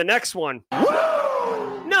on to the next one.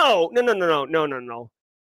 No.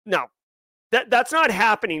 That's not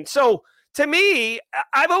happening. So to me,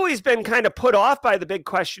 I've always been kind of put off by the big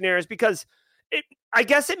questionnaires because I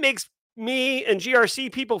guess it makes me and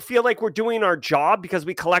GRC people feel like we're doing our job because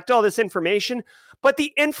we collect all this information, but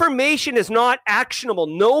the information is not actionable.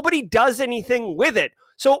 Nobody does anything with it.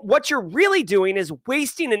 So what you're really doing is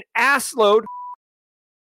wasting an ass load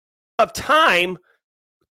of time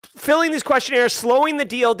filling these questionnaires, slowing the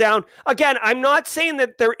deal down. Again, I'm not saying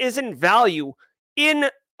that there isn't value in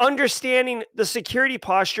understanding the security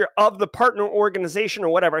posture of the partner organization or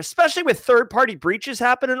whatever, especially with third-party breaches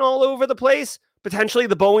happening all over the place. Potentially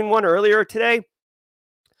the Boeing one earlier today.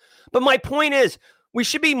 But my point is, we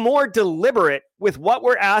should be more deliberate with what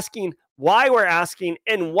we're asking, why we're asking,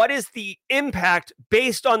 and what is the impact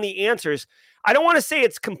based on the answers. I don't want to say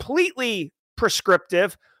it's completely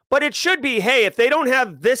prescriptive, but it should be, hey, if they don't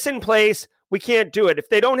have this in place, we can't do it. If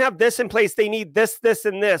they don't have this in place, they need this, this,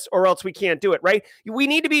 and this, or else we can't do it, right? We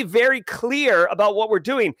need to be very clear about what we're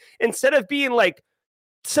doing instead of being like,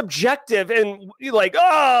 subjective and like,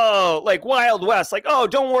 oh, like Wild West, like, oh,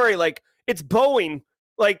 don't worry, like it's Boeing,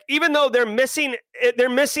 like even though they're missing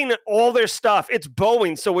all their stuff, it's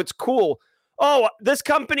Boeing, so it's cool. Oh, this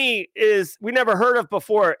company is we never heard of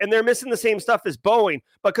before and they're missing the same stuff as Boeing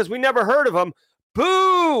because we never heard of them.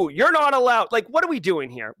 Boo, you're not allowed. Like, what are we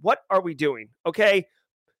doing here? What are we doing? Okay,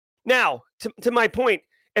 now to my point,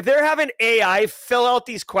 if they're having AI fill out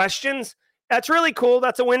these questions, that's really cool.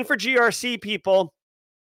 That's a win for GRC people.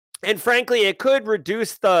 And frankly, it could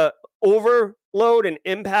reduce the overload and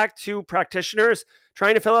impact to practitioners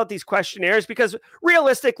trying to fill out these questionnaires, because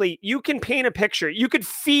realistically, you can paint a picture. You could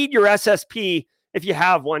feed your SSP, if you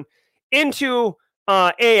have one, into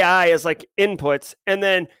AI as like inputs, and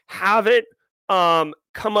then have it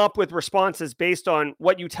come up with responses based on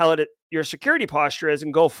what you tell it your security posture is,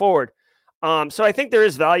 and go forward. So I think there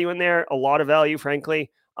is value in there, a lot of value,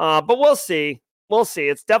 frankly. But we'll see. We'll see.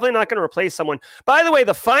 It's definitely not going to replace someone. By the way,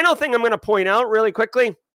 the final thing I'm going to point out really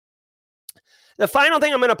quickly, because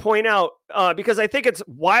I think it's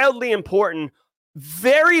wildly important,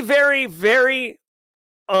 very, very, very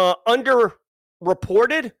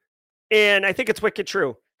underreported, and I think it's wicked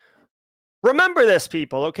true. Remember this,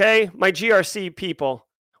 people, okay? My GRC people.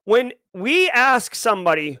 When we ask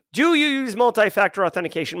somebody, do you use multi-factor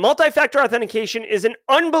authentication? Multi-factor authentication is an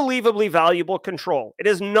unbelievably valuable control. It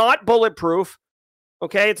is not bulletproof,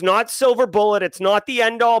 okay? It's not silver bullet. It's not the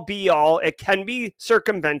end-all, be-all. It can be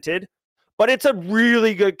circumvented, but it's a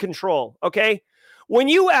really good control, okay? When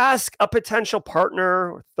you ask a potential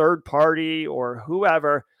partner or third party or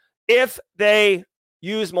whoever if they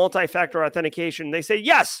use multi-factor authentication, they say,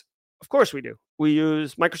 yes, of course we do. We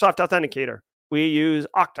use Microsoft Authenticator. We use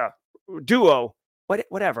Okta, Duo,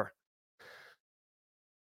 whatever.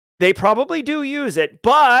 They probably do use it,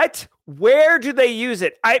 but where do they use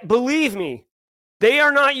it? Believe me, they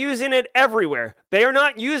are not using it everywhere. They are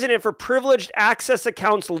not using it for privileged access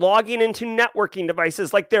accounts logging into networking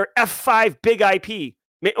devices like their F5 big IP.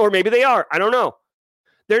 Or maybe they are. I don't know.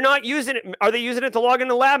 They're not using it. Are they using it to log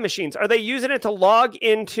into lab machines? Are they using it to log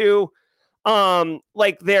into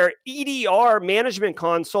like their EDR management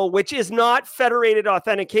console, which is not federated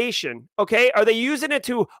authentication? Okay. Are they using it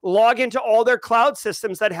to log into all their cloud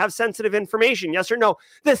systems that have sensitive information? Yes or no?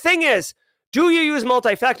 The thing is, do you use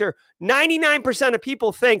multi-factor? 99% of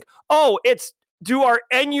people think, oh, do our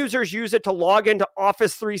end users use it to log into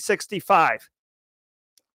Office 365?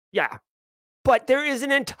 Yeah. But there is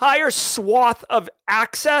an entire swath of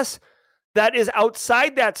access that is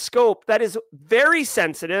outside that scope that is very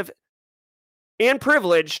sensitive and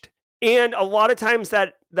privileged, and a lot of times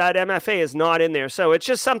that MFA is not in there. So it's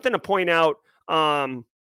just something to point out.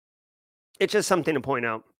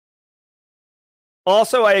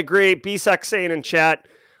 Also, I agree. BSEC saying in chat,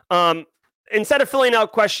 instead of filling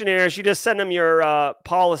out questionnaires, you just send them your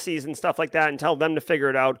policies and stuff like that and tell them to figure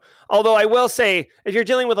it out. Although I will say, if you're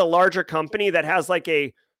dealing with a larger company that has like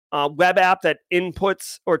a web app that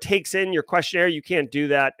inputs or takes in your questionnaire, you can't do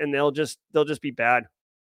that, and they'll just be bad.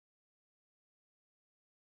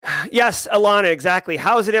 Yes, Alana, exactly.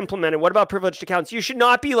 How is it implemented? What about privileged accounts? You should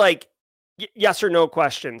not be like yes or no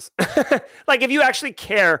questions. Like if you actually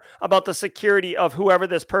care about the security of whoever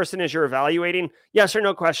this person is you're evaluating, yes or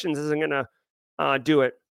no questions isn't going to do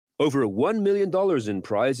it. Over $1 million in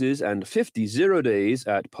prizes and 50 0 days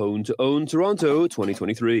at Pwn to Own Toronto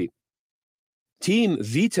 2023. Team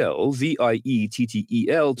Vitel,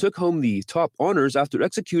 Viettel, took home the top honors after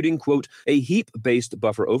executing, quote, a heap-based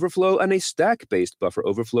buffer overflow and a stack-based buffer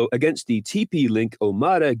overflow against the TP-Link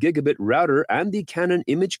Omada gigabit router and the Canon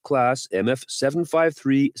Image Class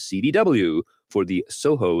MF753 CDW for the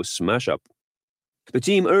Soho smash-up. The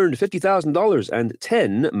team earned $50,000 and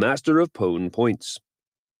 10 Master of Pwn points.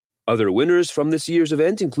 Other winners from this year's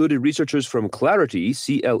event included researchers from Clarity,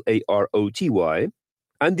 CLAROTY,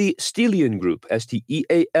 and the Stelian Group,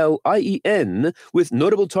 STEALIEN, with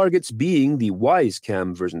notable targets being the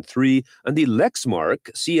Wisecam version 3 and the Lexmark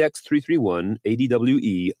CX331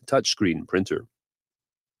 ADWE touchscreen printer.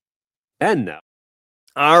 And now.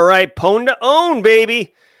 All right, Pwn to Own,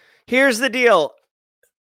 baby. Here's the deal.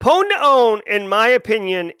 Pwn to Own, in my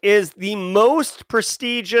opinion, is the most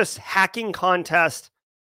prestigious hacking contest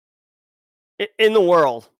in the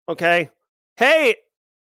world, okay? Hey,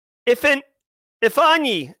 Ifanya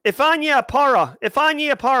Apara.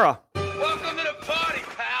 Welcome to the party,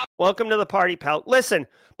 pal. Welcome to the party, pal. Listen,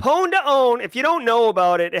 Pwn to Own, if you don't know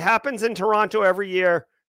about it, it happens in Toronto every year,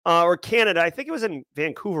 or Canada. I think it was in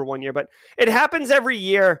Vancouver one year, but it happens every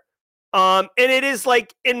year. And it is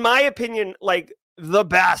like, in my opinion, like the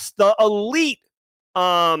best, the elite.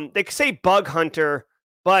 They say bug hunter,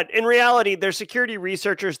 but in reality, they're security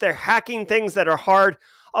researchers. They're hacking things that are hard.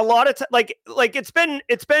 A lot of like it's been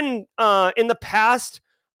in the past,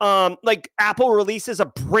 like Apple releases a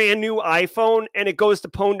brand new iPhone and it goes to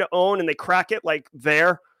Pwn to Own and they crack it like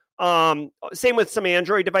there. Same with some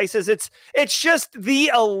Android devices. It's just the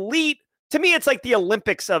elite. To me, it's like the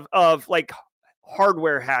Olympics of like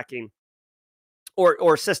hardware hacking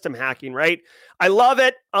or system hacking, right? I love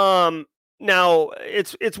it. Now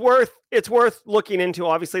it's worth looking into.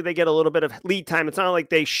 Obviously, they get a little bit of lead time. It's not like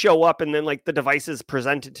they show up and then like the device is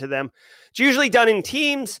presented to them. It's usually done in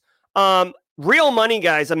teams. Real money,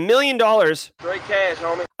 guys. $1 million. Great cash,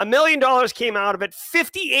 homie. $1 million came out of it.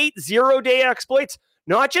 58 0-day exploits.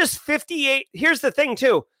 Not just 58. Here's the thing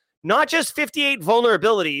too. Not just 58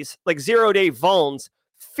 vulnerabilities, like 0-day vulns.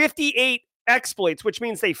 58 exploits, which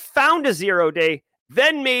means they found a 0-day,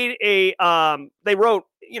 then made a they wrote,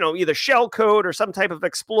 either shell code or some type of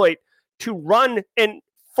exploit to run and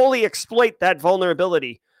fully exploit that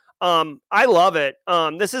vulnerability. I love it.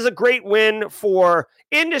 This is a great win for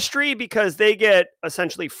industry because they get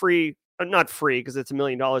essentially free, not free because it's $1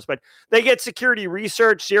 million, but they get security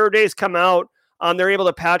research. 0 days come out. They're able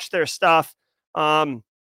to patch their stuff.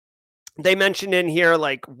 They mentioned in here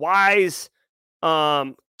like Wise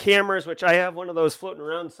cameras, which I have one of those floating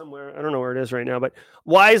around somewhere. I don't know where it is right now, but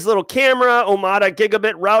Wise little camera, Omada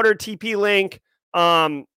gigabit router, TP link.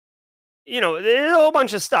 There's a whole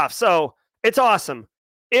bunch of stuff. So it's awesome.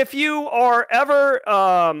 If you are ever,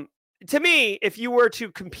 to me, if you were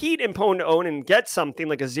to compete in Pwn to Own and get something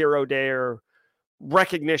like a 0-day or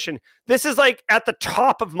recognition, this is like at the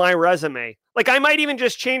top of my resume. Like I might even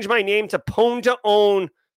just change my name to Pwn to Own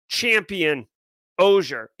Champion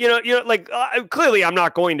Osier. Clearly I'm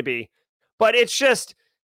not going to be, but it's just,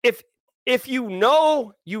 if you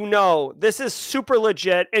know, this is super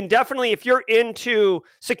legit. And definitely if you're into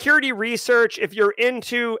security research, if you're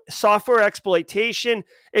into software exploitation,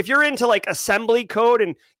 if you're into like assembly code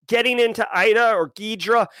and getting into IDA or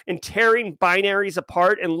Ghidra and tearing binaries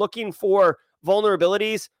apart and looking for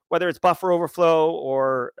vulnerabilities, whether it's buffer overflow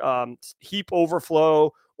or heap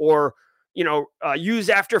overflow or use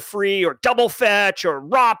after free or double fetch or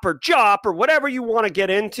ROP or JOP or whatever you want to get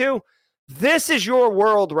into, this is your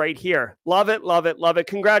world right here. Love it, love it, love it.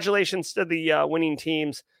 Congratulations to the winning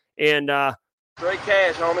teams. And great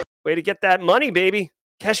cash, homie. Way to get that money, baby.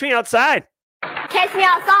 Catch me outside. Catch me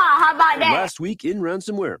outside. How about that? Last week in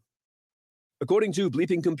ransomware. According to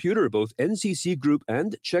Bleeping Computer, both NCC Group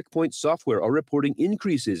and Checkpoint Software are reporting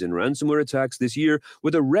increases in ransomware attacks this year,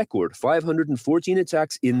 with a record 514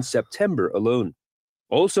 attacks in September alone.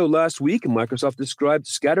 Also last week, Microsoft described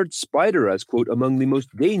Scattered Spider as, quote, among the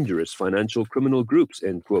most dangerous financial criminal groups,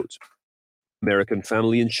 end quote. American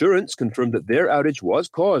Family Insurance confirmed that their outage was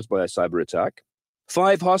caused by a cyber attack.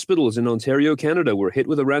 5 hospitals in Ontario, Canada were hit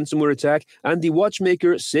with a ransomware attack, and the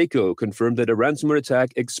watchmaker Seiko confirmed that a ransomware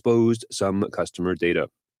attack exposed some customer data.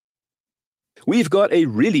 We've got a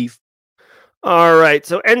relief. All right,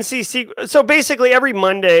 so NCC. So basically every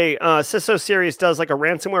Monday, CISO Series does like a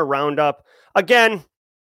ransomware roundup. Again,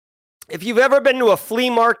 if you've ever been to a flea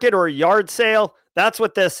market or a yard sale, that's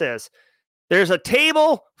what this is. There's a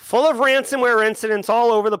table full of ransomware incidents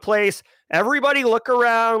all over the place. Everybody look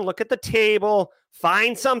around, look at the table,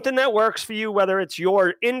 find something that works for you, whether it's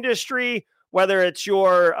your industry, whether it's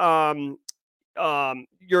your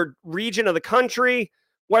region of the country,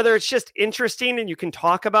 whether it's just interesting and you can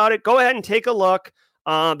talk about it. Go ahead and take a look.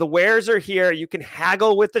 The wares are here. You can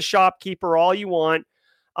haggle with the shopkeeper all you want.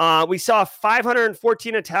 We saw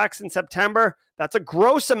 514 attacks in September. That's a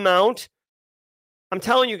gross amount. I'm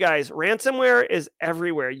telling you guys, ransomware is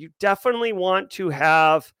everywhere. You definitely want to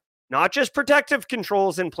have not just protective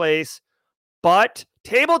controls in place, but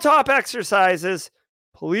tabletop exercises.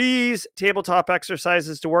 Please, tabletop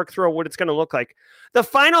exercises to work through what it's going to look like. The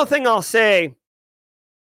final thing I'll say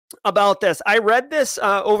about this, I read this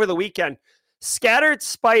over the weekend. Scattered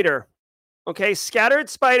Spider. Okay, Scattered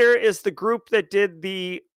Spider is the group that did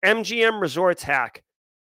the MGM Resorts hack.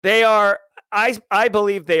 They are, I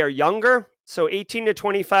believe they are younger, so 18 to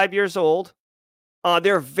 25 years old.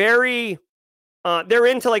 They're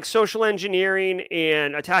into like social engineering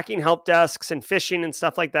and attacking help desks and phishing and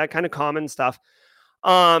stuff like that, kind of common stuff.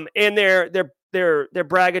 And they're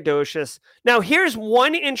braggadocious. Now, here's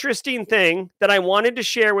one interesting thing that I wanted to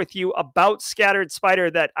share with you about Scattered Spider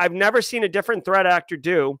that I've never seen a different threat actor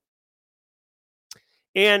do.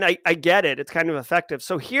 And I get it. It's kind of effective.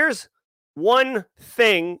 So here's one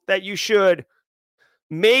thing that you should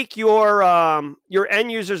make your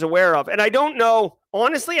end users aware of. And I don't know,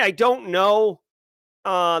 honestly, I don't know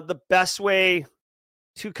the best way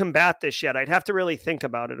to combat this yet. I'd have to really think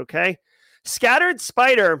about it, okay? Scattered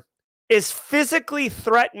Spider is physically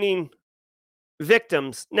threatening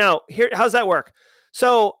victims. Now, how's that work?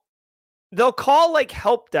 So they'll call like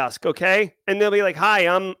help desk, okay? And they'll be like, "Hi,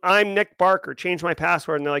 I'm Nick Barker. Change my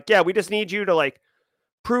password." And they're like, "Yeah, we just need you to like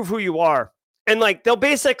prove who you are." And like they'll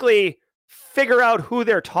basically figure out who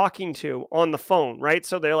they're talking to on the phone, right?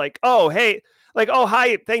 So they're like, "Oh, hey, like, oh,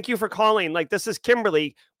 hi, thank you for calling. Like, this is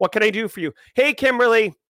Kimberly. What can I do for you?" "Hey,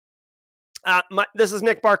 Kimberly, This is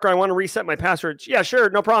Nick Barker. I want to reset my password. Yeah, sure.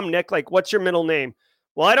 No problem, Nick. Like, what's your middle name?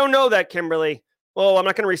 Well, I don't know that, Kimberly. Well, I'm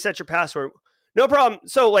not going to reset your password. No problem.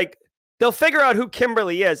 So, like, they'll figure out who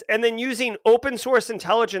Kimberly is. And then using open source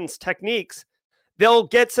intelligence techniques, they'll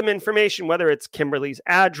get some information, whether it's Kimberly's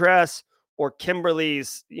address or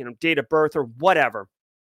Kimberly's, date of birth or whatever.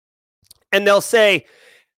 And they'll say,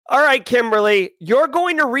 all right, Kimberly, you're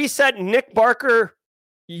going to reset Nick Barker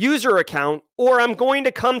user account, or I'm going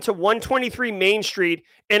to come to 123 Main Street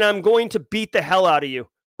and I'm going to beat the hell out of you,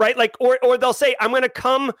 right? Like, or they'll say, I'm going to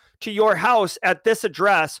come to your house at this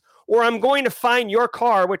address, or I'm going to find your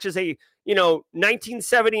car, which is a,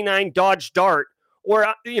 1979 Dodge Dart,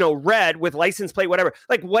 or, red with license plate, whatever.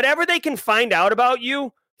 Like, whatever they can find out about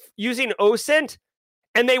you using OSINT,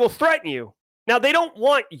 and they will threaten you. Now, they don't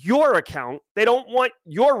want your account. They don't want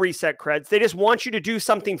your reset creds. They just want you to do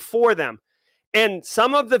something for them. And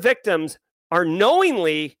some of the victims are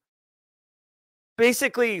knowingly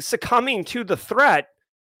basically succumbing to the threat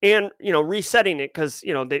and, resetting it because,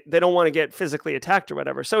 they don't want to get physically attacked or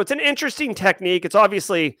whatever. So it's an interesting technique. It's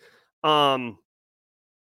obviously,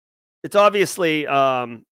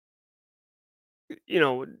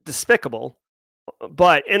 despicable.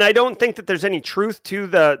 But, and I don't think that there's any truth to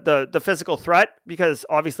the physical threat, because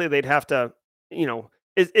obviously they'd have to,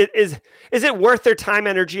 is it worth their time,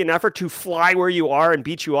 energy, and effort to fly where you are and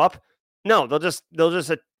beat you up? No, they'll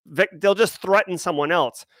just threaten someone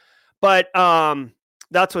else. But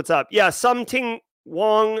that's what's up. Yeah, Something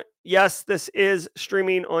Wong. Yes, this is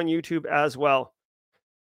streaming on YouTube as well.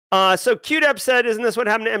 So QDEP said, isn't this what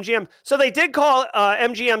happened to MGM? So they did call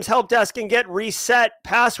MGM's help desk and get reset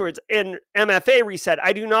passwords in MFA reset.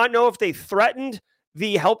 I do not know if they threatened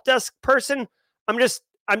the help desk person. I'm just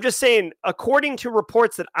saying, according to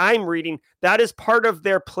reports that I'm reading, that is part of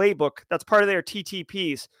their playbook. That's part of their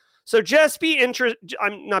TTPs. So just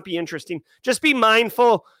just be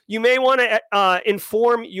mindful. You may want to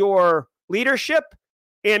inform your leadership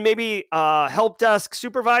and maybe help desk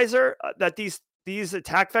supervisor that these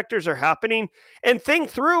attack vectors are happening, and think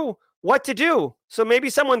through what to do. So maybe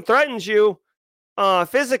someone threatens you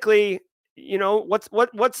physically, what's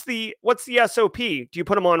the SOP? Do you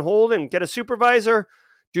put them on hold and get a supervisor?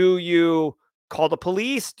 Do you call the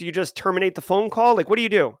police? Do you just terminate the phone call? Like, what do you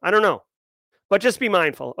do? I don't know, but just be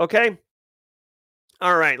mindful. Okay.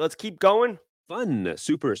 All right, let's keep going. Fun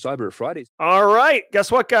Super Cyber Fridays. All right.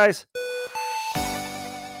 Guess what, guys?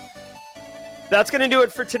 That's going to do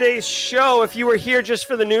it for today's show. If you were here just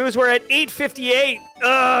for the news, we're at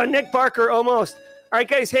 8:58. Nick Barker, almost. All right,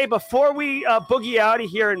 guys. Hey, before we boogie out of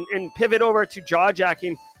here and pivot over to jaw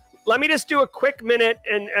jacking, let me just do a quick minute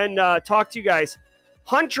and talk to you guys.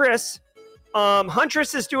 Huntress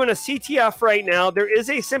is doing a CTF right now. There is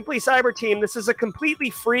a Simply Cyber team. This is a completely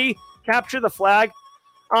free capture the flag.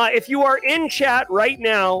 If you are in chat right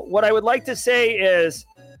now, what I would like to say is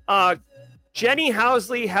Jenny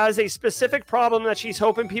Housley has a specific problem that she's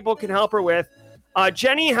hoping people can help her with.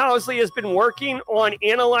 Jenny Housley has been working on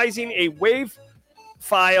analyzing a WAV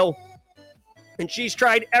file, and she's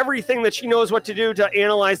tried everything that she knows what to do to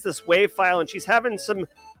analyze this WAV file, and she's having some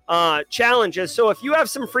challenges. So if you have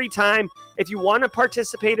some free time, if you want to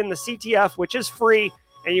participate in the CTF, which is free,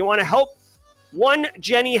 and you want to help one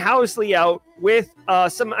Jenny Housley out with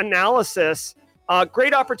some analysis,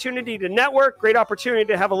 great opportunity to network, great opportunity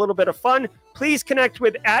to have a little bit of fun. Please connect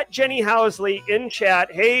with @JennyHousley in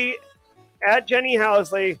chat. Hey,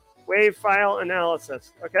 @JennyHousley, WAV file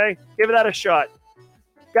analysis. Okay, give that a shot.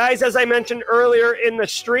 Guys, as I mentioned earlier in the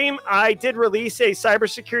stream, I did release a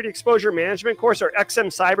cybersecurity exposure management course, or XM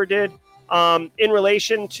Cyber did, in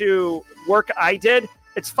relation to work I did.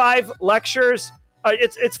 It's 5 lectures.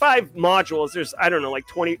 It's 5 modules. There's, I don't know, like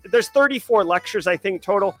 20. There's 34 lectures, I think,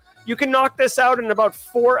 total. You can knock this out in about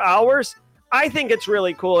 4 hours. I think it's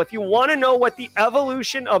really cool. If you want to know what the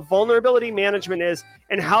evolution of vulnerability management is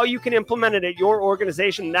and how you can implement it at your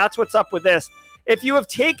organization, that's what's up with this. If you have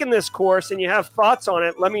taken this course and you have thoughts on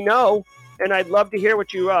it, let me know, and I'd love to hear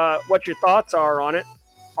what your thoughts are on it.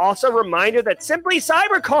 Also, reminder that Simply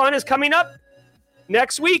CyberCon is coming up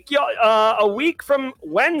next week, a week from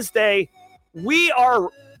Wednesday. We are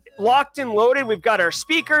locked and loaded. We've got our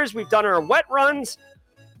speakers. We've done our wet runs.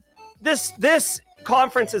 This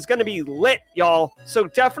conference is going to be lit, y'all. So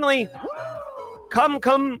definitely come,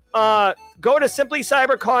 go to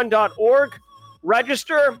simplycybercon.org,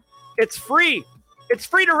 register. It's free. It's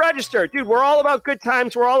free to register. Dude, we're all about good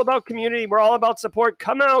times. We're all about community. We're all about support.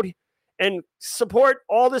 Come out and support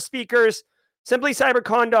all the speakers.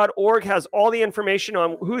 Simplycybercon.org has all the information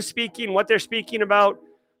on who's speaking, what they're speaking about.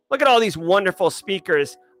 Look at all these wonderful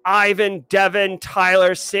speakers. Ivan, Devin,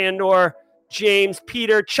 Tyler, Sandor, James,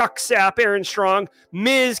 Peter, Chuck Sapp, Aaron Strong,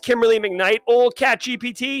 Ms. Kimberly McKnight, Old Cat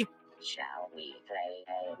GPT. Shall we play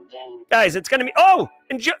a game? Guys, it's gonna be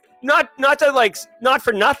and not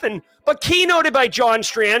for nothing, but keynoted by John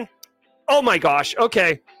Strand. Oh my gosh.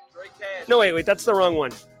 Okay. No, wait, that's the wrong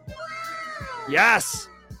one. Yes.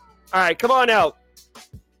 All right, come on out.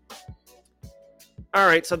 All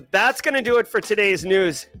right, so that's going to do it for today's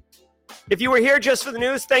news. If you were here just for the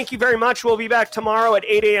news, thank you very much. We'll be back tomorrow at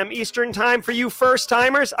 8 a.m. Eastern time. For you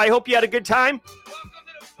first-timers, I hope you had a good time.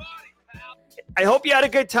 I hope you had a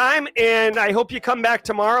good time, and I hope you come back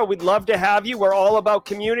tomorrow. We'd love to have you. We're all about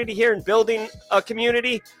community here and building a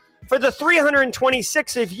community. For the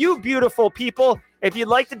 326 of you beautiful people, if you'd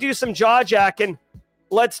like to do some jaw jacking,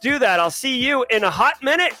 let's do that. I'll see you in a hot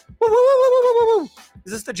minute. Woo, woo, woo, woo, woo, woo.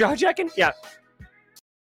 Is this the jaw jacking? Yeah.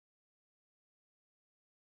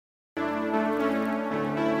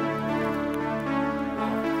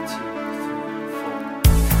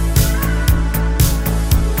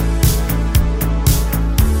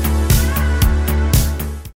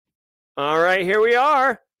 All right, here we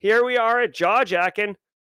are. Here we are at jaw jacking.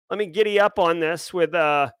 Let me giddy up on this with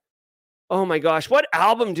oh my gosh, what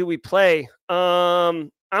album do we play?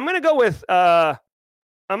 I'm gonna go with the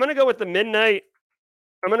Midnight.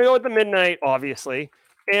 I'm gonna go with the Midnight, obviously,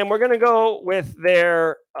 and we're gonna go with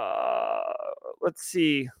their let's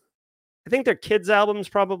see. I think their kids' album's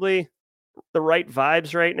probably the right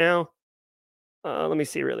vibes right now. Let me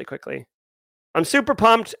see really quickly. I'm super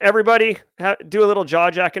pumped. Everybody, do a little jaw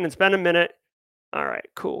jacking. It's been a minute. All right,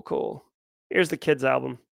 cool. Here's the kids'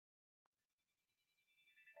 album.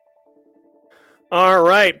 All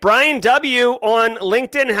right, Brian W. on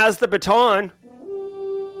LinkedIn has the baton.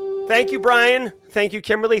 Thank you, Brian. Thank you,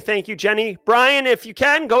 Kimberly. Thank you, Jenny. Brian, if you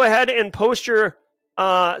can, go ahead and post your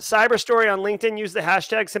cyber story on LinkedIn. Use the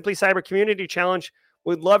hashtag Simply Cyber Community Challenge.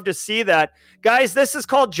 We'd love to see that. Guys, this is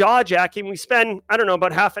called jaw jacking. We spend, I don't know,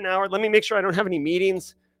 about half an hour. Let me make sure I don't have any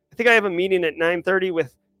meetings. I think I have a meeting at 9:30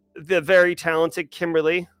 with the very talented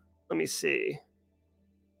Kimberly. Let me see.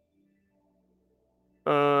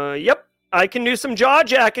 Yep. I can do some jaw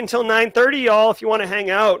jack until 9:30, y'all, if you want to hang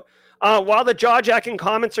out. While the jaw jacking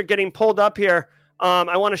comments are getting pulled up here,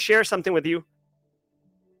 I want to share something with you.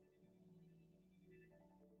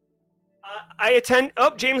 I attend.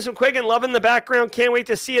 Oh, James McQuiggan, loving the background. Can't wait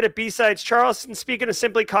to see it at B-Sides. Charleston, speaking of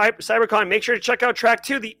Simply CyberCon, make sure to check out track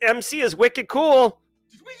 2. The MC is wicked cool.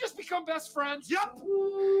 Did we just become best friends? Yep.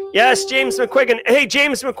 Yes, James McQuiggan. Hey,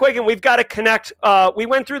 James McQuiggan, we've got to connect. We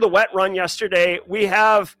went through the wet run yesterday. We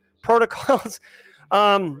have protocols.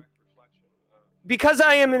 Because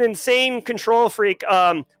I am an insane control freak,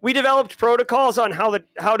 we developed protocols on how the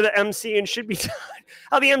MCing should be done,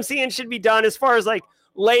 how the MCing should be done as far as like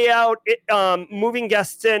layout, moving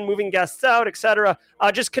guests in, moving guests out, etc.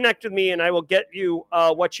 Just connect with me and I will get you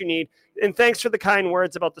what you need. And thanks for the kind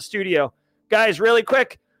words about the studio. Guys, really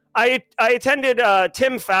quick, I attended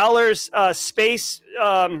Tim Fowler's space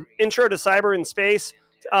intro to cyber in space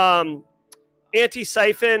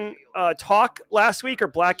anti-siphon talk last week, or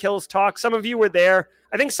Black Hills talk. Some of you were there.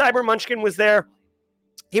 I think Cyber Munchkin was there.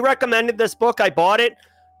 He recommended this book. I bought it.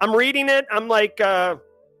 I'm reading it. I'm like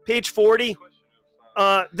page 40.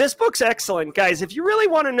 This book's excellent, guys. If you really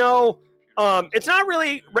want to know, it's not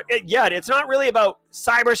really about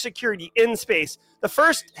cybersecurity in space. The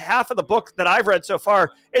first half of the book that I've read so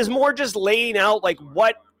far is more just laying out like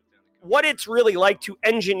what it's really like to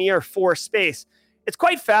engineer for space. It's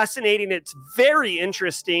quite fascinating. It's very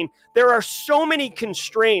interesting. There are so many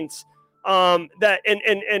constraints that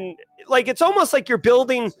and like it's almost like you're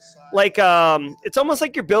building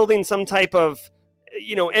some type of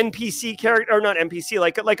NPC character, or not NPC,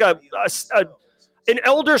 like an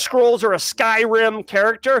Elder Scrolls or a Skyrim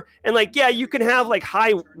character. And like, yeah, you can have like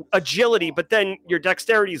high agility, but then your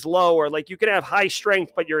dexterity is low, or like you can have high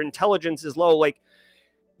strength, but your intelligence is low. Like,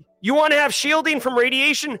 you want to have shielding from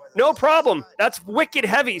radiation? No problem. That's wicked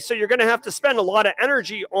heavy. So you're going to have to spend a lot of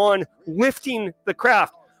energy on lifting the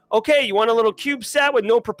craft. Okay, you want a little CubeSat with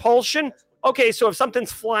no propulsion? Okay, so if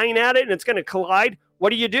something's flying at it and it's going to collide,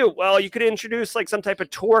 what do? Well, you could introduce like some type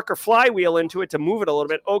of torque or flywheel into it to move it a little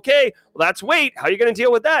bit. Okay, well, that's weight. How are you going to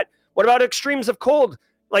deal with that? What about extremes of cold?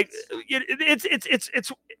 Like,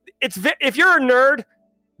 it's if you're a nerd,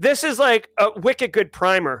 this is like a wicked good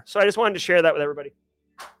primer. So I just wanted to share that with everybody.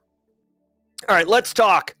 All right, let's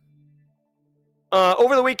talk.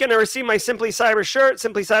 Over the weekend, I received my Simply Cyber shirt,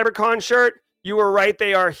 Simply CyberCon shirt. You were right.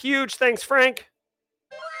 They are huge. Thanks, Frank.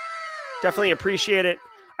 Definitely appreciate it.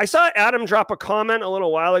 I saw Adam drop a comment a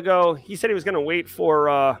little while ago. He said he was going to wait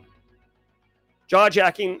for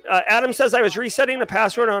jaw-jacking. Adam says, I was resetting the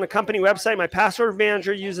password on a company website. My password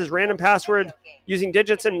manager uses random password using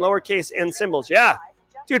digits and lowercase and symbols. Yeah.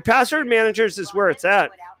 Dude, password managers is where it's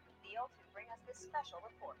at.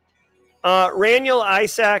 Raniel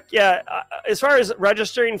Isaac, yeah. As far as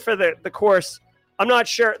registering for the course, I'm not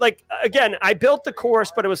sure. Like, again, I built the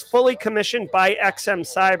course, but it was fully commissioned by XM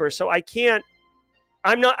Cyber. So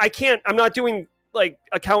I'm not doing like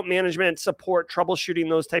account management, support, troubleshooting,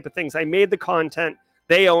 those type of things. I made the content.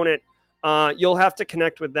 They own it. You'll have to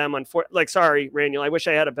connect with them. Sorry, Raniel. I wish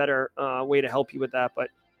I had a better way to help you with that, but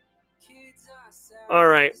all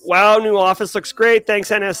right. Wow, new office looks great. Thanks,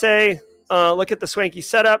 NSA. Look at the swanky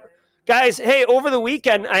setup. Guys, hey, over the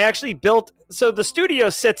weekend, I actually built, so the studio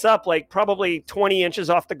sits up like probably 20 inches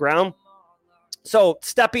off the ground. So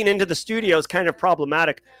stepping into the studio is kind of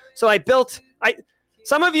problematic. So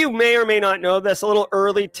some of you may or may not know this, a little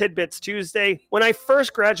early tidbits Tuesday. When I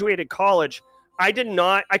first graduated college, I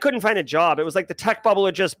couldn't find a job. It was like the tech bubble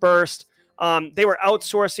had just burst. They were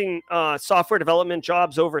outsourcing software development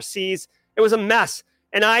jobs overseas. It was a mess.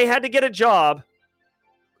 And I had to get a job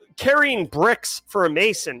carrying bricks for a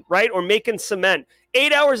mason, right? Or making cement.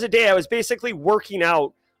 8 hours a day, I was basically working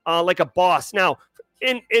out like a boss. Now,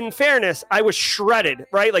 in fairness, I was shredded,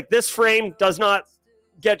 right? Like this frame does not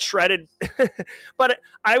get shredded. But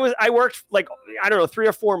I worked like, 3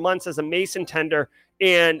 or 4 months as a mason tender,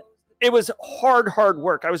 and it was hard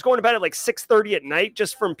work. I was going to bed at like 6:30 at night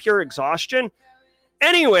just from pure exhaustion.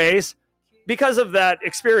 Anyways, because of that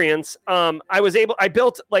experience, I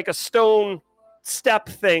built like a stone step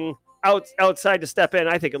thing outside to step in.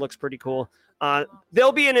 I think it looks pretty cool.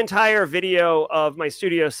 There'll be an entire video of my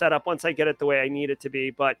studio setup once I get it the way I need it to be.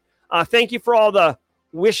 But thank you for all the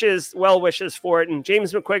well wishes for it. And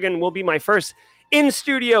James McQuiggan will be my first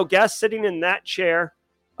in-studio guest sitting in that chair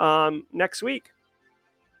next week.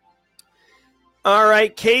 All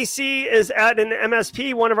right, Casey is at an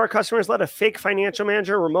MSP. One of our customers let a fake financial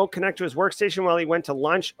manager remote connect to his workstation while he went to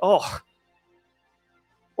lunch. Oh,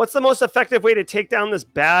 what's the most effective way to take down this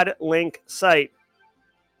bad link site?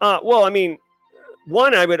 Well, I mean,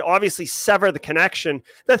 one, I would obviously sever the connection.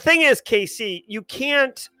 The thing is, Casey, you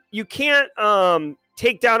can't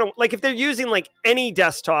take down, like if they're using like any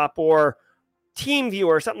desktop or TeamViewer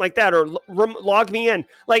or something like that, or log me in,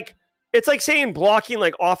 like it's like saying blocking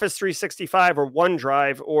like Office 365 or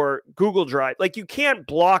OneDrive or Google Drive. Like you can't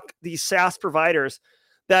block these SaaS providers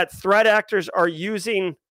that threat actors are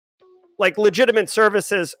using like legitimate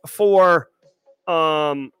services for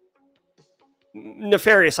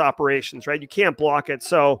nefarious operations, right? You can't block it.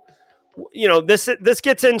 So, this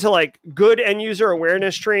gets into like good end user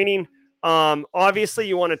awareness training. Obviously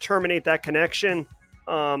you want to terminate that connection.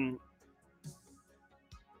 God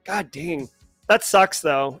dang. That sucks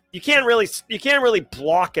though. You can't really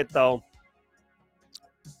block it though.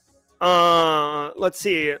 Let's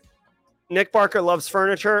see. Nick Barker loves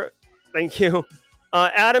furniture. Thank you.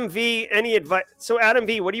 Adam V, any advice? So Adam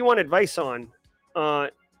V, what do you want advice on?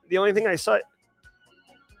 The only thing I saw,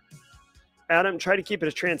 Adam, try to keep it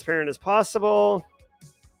as transparent as possible.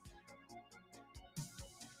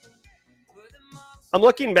 I'm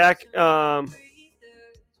looking back.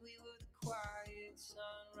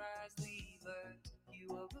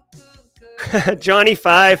 Johnny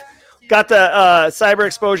 5 got the cyber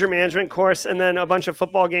exposure management course and then a bunch of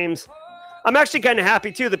football games. I'm actually kind of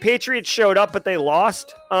happy too. The Patriots showed up, but they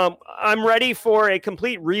lost. I'm ready for a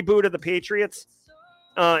complete reboot of the Patriots,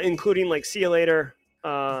 including like see you later,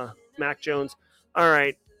 Mac Jones. All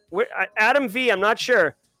right. Adam V, I'm not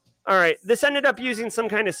sure. All right. This ended up using some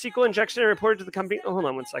kind of SQL injection and reported to the company. Oh, hold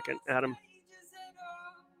on one second, Adam.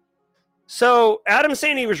 So Adam's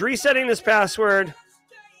saying he was resetting his password.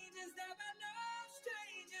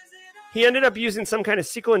 He ended up using some kind of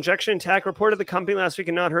SQL injection attack, reported the company last week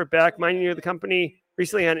and not heard back. Mind you, the company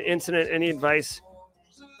recently had an incident. Any advice?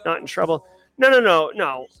 Not in trouble.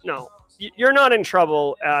 No. You're not in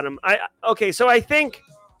trouble, Adam. So I think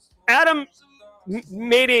Adam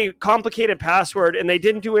made a complicated password and they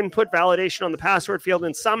didn't do input validation on the password field.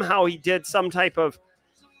 And somehow he did some type of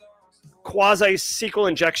quasi SQL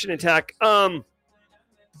injection attack.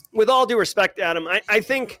 With all due respect, Adam, I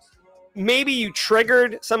think maybe you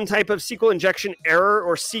triggered some type of SQL injection error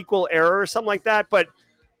or SQL error or something like that. But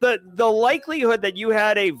the likelihood that you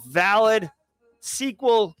had a valid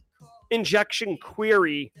SQL injection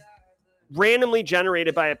query randomly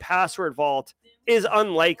generated by a password vault is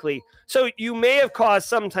unlikely. So you may have caused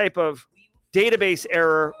some type of database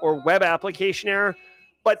error or web application error,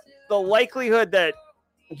 but the likelihood that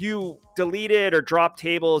you deleted or dropped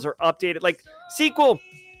tables or updated, like SQL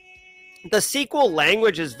the SQL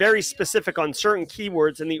language is very specific on certain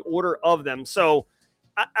keywords and the order of them. So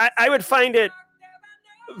I would find it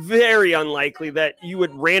very unlikely that you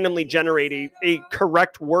would randomly generate a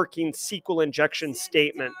correct working SQL injection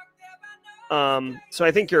statement. So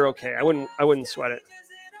I think you're okay. I wouldn't sweat it.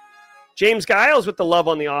 James Giles with the love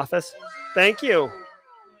on The Office. Thank you.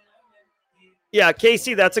 Yeah,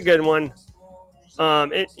 Casey, that's a good one.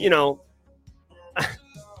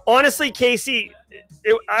 Honestly, Casey,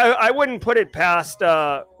 I wouldn't put it past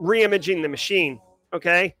re-imaging the machine,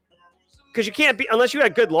 okay? Because you can't be, unless you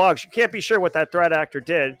had good logs, you can't be sure what that threat actor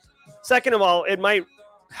did. Second of all, it might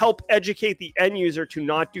help educate the end user to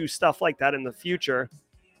not do stuff like that in the future.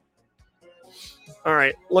 All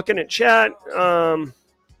right, looking at chat.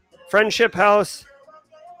 Friendship House.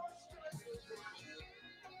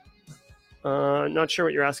 Not sure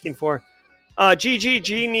what you're asking for.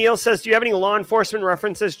 GGG Neil says, do you have any law enforcement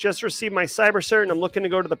references? Just received my cyber cert and I'm looking to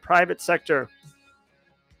go to the private sector.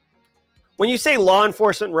 When you say law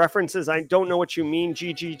enforcement references, I don't know what you mean,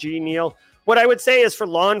 GGG Neil. What I would say is for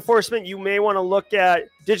law enforcement, you may want to look at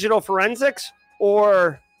digital forensics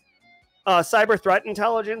or cyber threat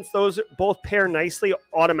intelligence. Those both pair nicely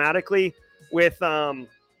automatically with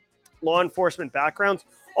law enforcement backgrounds.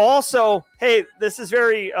 Also, hey, this is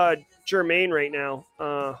very germane right now.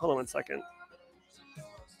 Hold on one second.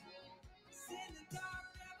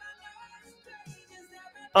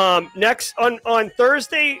 Next on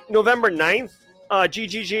Thursday, November 9th,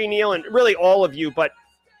 GGG Neil and really all of you, but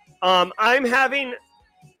I'm having,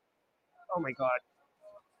 oh my God.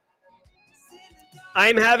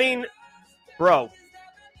 I'm having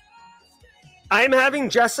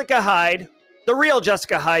Jessica Hyde, the real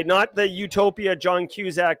Jessica Hyde, not the Utopia John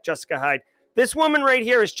Cusack Jessica Hyde. This woman right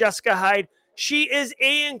here is Jessica Hyde. She is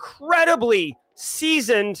a incredibly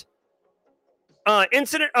seasoned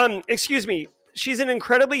she's an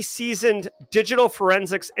incredibly seasoned digital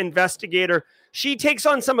forensics investigator. She takes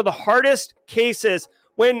on some of the hardest cases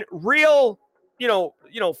when real,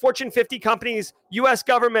 Fortune 50 companies, US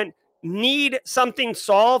government need something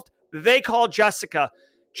solved. They call Jessica.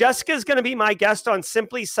 Jessica is going to be my guest on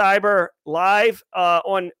Simply Cyber Live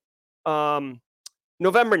on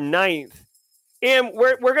November 9th. And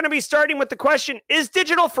we're going to be starting with the question, is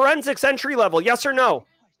digital forensics entry level? Yes or no?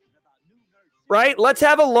 Right? Let's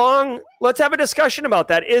have a discussion about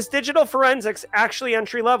that. Is digital forensics actually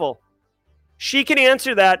entry level? She can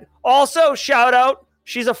answer that. Also, shout out,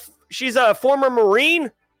 she's a former Marine.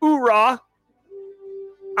 Hoorah.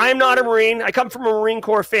 I'm not a Marine. I come from a Marine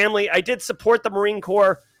Corps family. I did support the Marine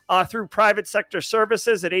Corps through private sector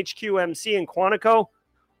services at HQMC in Quantico.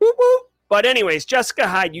 Whoop, whoop. But anyways, Jessica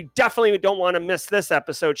Hyde, you definitely don't want to miss this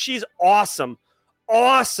episode. She's awesome.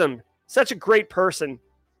 Awesome. Such a great person.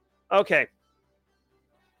 Okay.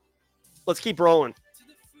 Let's keep rolling.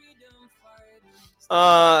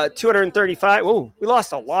 235. Oh, we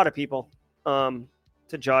lost a lot of people to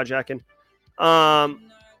jawjacking.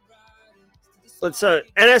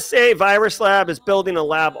 NSA Virus Lab is building a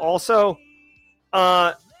lab also.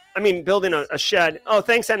 Building a shed. Oh,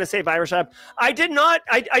 thanks, NSA Virus Lab. I did not.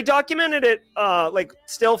 I documented it like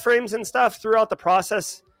still frames and stuff throughout the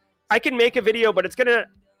process. I can make a video, but it's gonna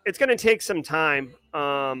take some time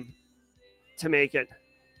to make it.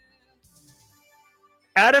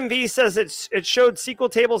 Adam V says it showed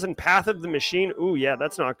SQL tables and path of the machine. Ooh, yeah,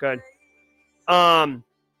 that's not good. You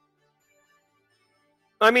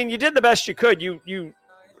did the best you could. You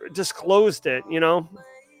disclosed it,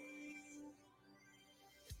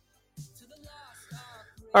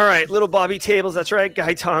 All right, little Bobby Tables. That's right,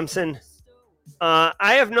 Guy Thompson.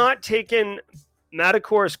 I have not taken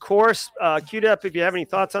Matacor's course. Queued up if you have any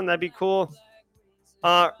thoughts on that, that'd be cool.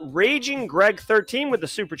 Raging Greg 13 with the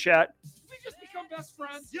super chat. Best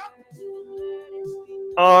friends. Yep.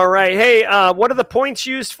 All right. Hey, what are the points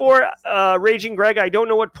used for? Raging Greg, I don't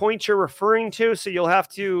know what points you're referring to, so you'll have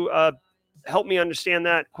to help me understand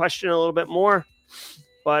that question a little bit more.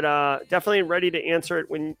 But definitely ready to answer it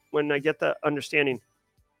when I get the understanding.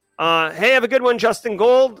 Hey, have a good one, Justin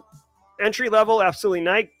Gold. Entry level, absolutely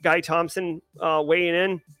nice. Guy Thompson weighing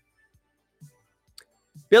in.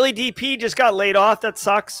 Billy DP just got laid off. That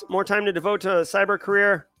sucks. More time to devote to a cyber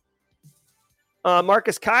career.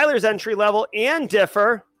 Marcus Kyler's entry level and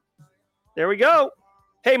differ. There we go.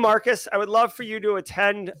 Hey, Marcus, I would love for you to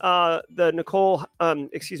attend the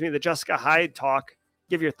Jessica Hyde talk.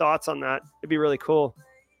 Give your thoughts on that. It'd be really cool.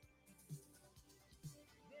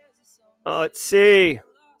 Let's see.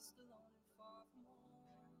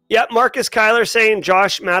 Yep, Marcus Kyler saying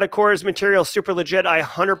Josh Matacor's material super legit. I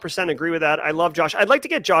 100% agree with that. I love Josh. I'd like to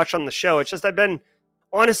get Josh on the show. It's just I've been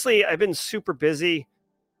super busy.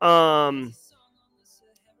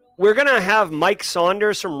 we're going to have Mike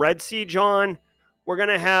Saunders from Red Siege on. We're going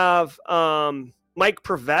to have Mike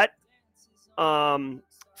Prevet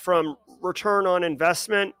from Return on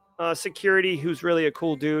Investment Security, who's really a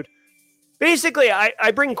cool dude. Basically,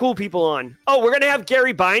 I bring cool people on. Oh, we're going to have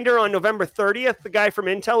Gary Binder on November 30th, the guy from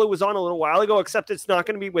Intel who was on a little while ago, except it's not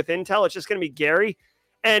going to be with Intel. It's just going to be Gary.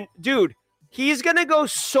 And, dude, he's going to go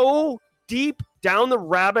so deep down the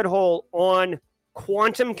rabbit hole on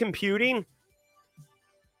quantum computing.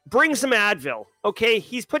 Bring some Advil, okay?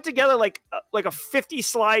 He's put together like a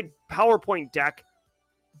 50-slide PowerPoint deck.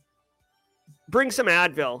 Bring some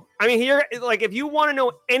Advil. I mean, here, like, if you want to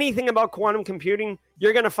know anything about quantum computing,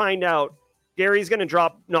 you're going to find out. Gary's going to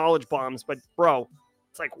drop knowledge bombs, but, bro,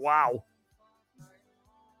 it's like, wow.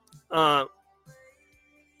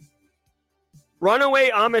 Runaway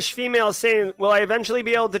Amish female saying, will I eventually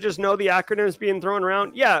be able to just know the acronyms being thrown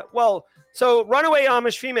around? Yeah, well, so Runaway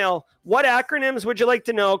Amish female, what acronyms would you like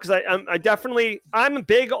to know? Because I'm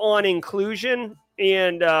big on inclusion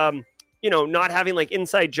and, not having like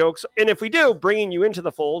inside jokes. And if we do, bringing you into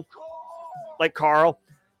the fold, like Carl.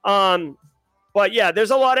 But yeah,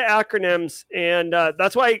 there's a lot of acronyms. And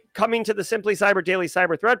that's why coming to the Simply Cyber Daily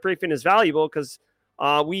Cyber Threat Briefing is valuable, because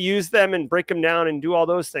we use them and break them down and do all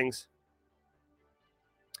those things.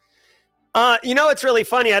 It's really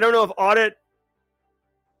funny. I don't know if Audit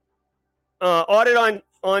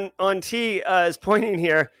on T is pointing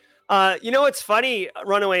here. What's funny,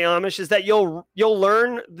 Runaway Amish, is that you'll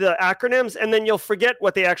learn the acronyms and then you'll forget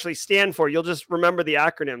what they actually stand for. You'll just remember the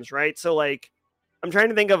acronyms, right? So like, I'm trying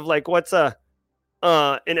to think of like what's an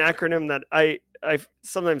acronym that I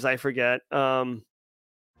sometimes I forget. I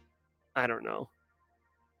don't know.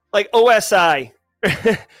 Like OSI.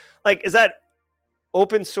 Like, is that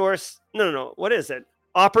open source? No. What is it?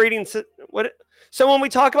 What? So when we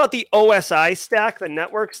talk about the OSI stack, the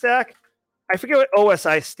network stack, I forget what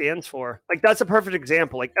OSI stands for. Like, that's a perfect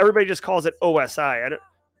example. Like, everybody just calls it OSI.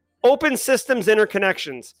 Open Systems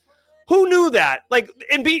Interconnections. Who knew that? Like,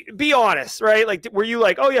 and be honest, right? Like, were you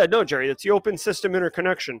like, oh yeah, no, Jerry, that's the Open System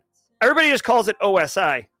Interconnection. Everybody just calls it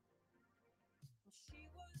OSI.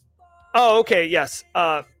 Oh, okay, yes.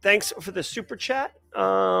 Thanks for the super chat.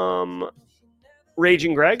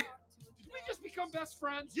 Raging Greg. Did we just become best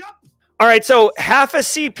friends? Yep. All right, so half a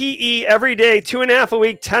CPE every day, 2.5 a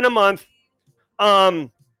week, 10 a month.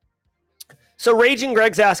 So Raging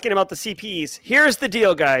Greg's asking about the CPEs. Here's the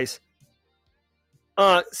deal, guys.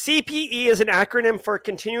 CPE is an acronym for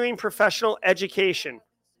Continuing Professional Education.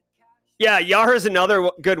 Yeah, Yahoo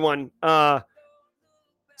another good one.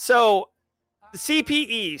 So the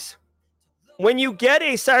CPEs, when you get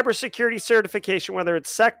a cybersecurity certification, whether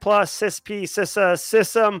it's SEC Plus, CISP, CISA,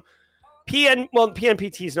 CISM,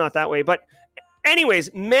 PNPT is not that way, but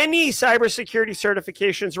anyways, many cybersecurity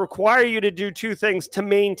certifications require you to do two things to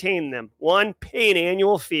maintain them. One, pay an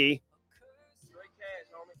annual fee.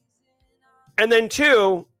 And then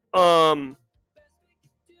two,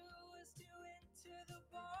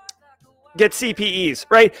 get CPEs,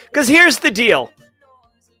 right? Because here's the deal.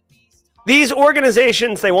 These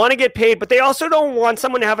organizations, they want to get paid, but they also don't want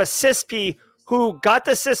someone to have a CISP who got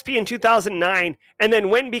the CISP in 2009 and then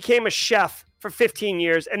went and became a chef for 15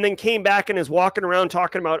 years and then came back and is walking around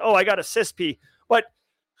talking about, oh, I got a CISP. But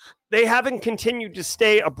they haven't continued to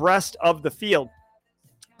stay abreast of the field.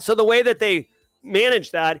 So the way that they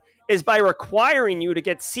manage that is by requiring you to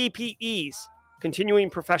get CPEs, continuing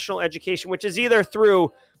professional education, which is either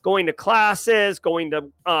through going to classes, going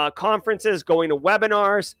to conferences, going to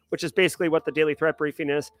webinars, which is basically what the Daily Threat Briefing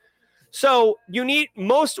is. So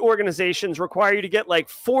most organizations require you to get like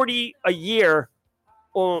 40 a year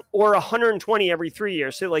or 120 every 3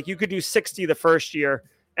 years. So like you could do 60 the first year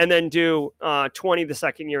and then do 20 the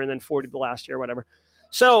second year and then 40 the last year, whatever.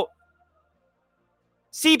 So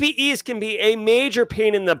CPEs can be a major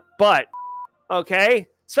pain in the butt, okay?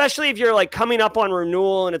 Especially if you're like coming up on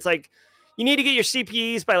renewal and it's like, you need to get your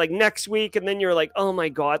CPEs by like next week. And then you're like, oh my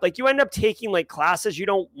God, like you end up taking like classes you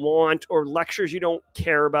don't want or lectures you don't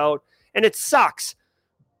care about. And it sucks.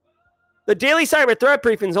 The Daily Cyber Threat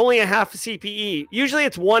Briefing is only a half a CPE. Usually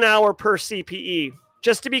it's 1 hour per CPE.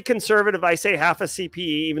 Just to be conservative, I say half a CPE,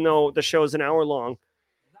 even though the show is an hour long.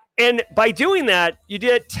 And by doing that, you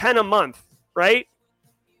did 10 a month, right?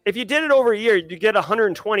 If you did it over a year, you get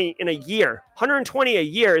 120 in a year. 120 a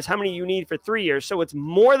year is how many you need for 3 years. So it's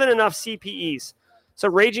more than enough CPEs. So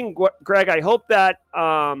Raging Greg, I hope that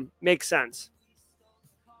makes sense.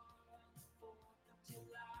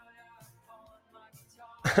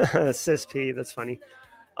 CISP, that's funny.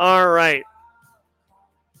 All right.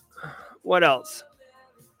 What else?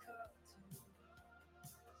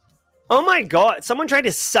 Oh my God. Someone tried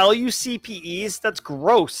to sell you CPEs? That's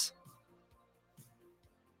gross.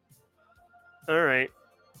 All right.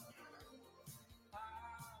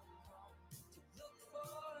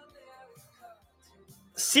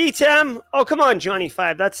 CTEM? Oh, come on, Johnny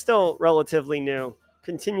 5. That's still relatively new.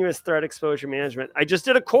 Continuous threat exposure management. I just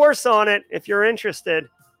did a course on it if you're interested.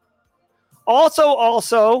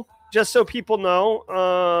 Also, just so people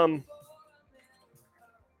know,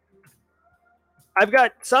 I've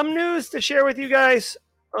got some news to share with you guys.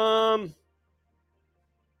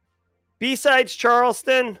 B-Sides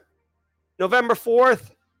Charleston, November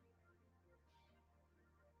 4th.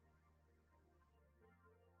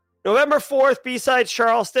 November 4th, B-Sides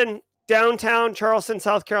Charleston, downtown Charleston,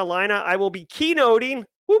 South Carolina. I will be keynoting.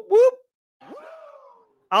 Whoop, whoop.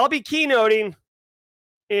 I'll be keynoting.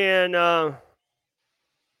 And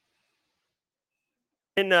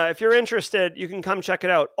if you're interested, you can come check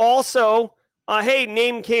it out. Also, hey,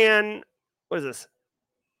 name can, what is this?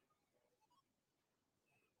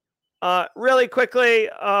 Really quickly,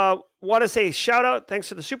 want to say shout out. Thanks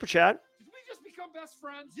for the super chat. Did we just become best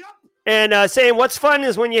friends? Yep. And saying what's fun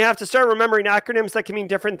is when you have to start remembering acronyms that can mean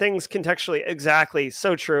different things contextually. Exactly.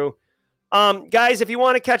 So true. Guys, if you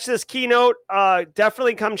want to catch this keynote,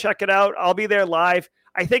 definitely come check it out. I'll be there live.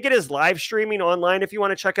 I think it is live streaming online if you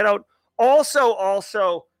want to check it out. Also,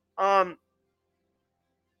 I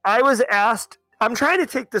was asked, I'm trying to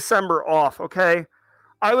take December off, okay?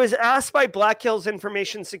 I was asked by Black Hills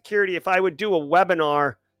Information Security if I would do a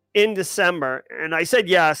webinar in December, and I said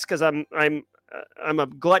yes because I'm a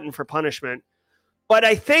glutton for punishment. But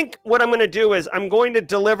I think what I'm going to do is I'm going to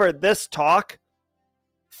deliver this talk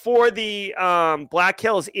for the Black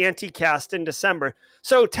Hills Anticast in December.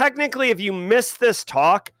 So technically, if you miss this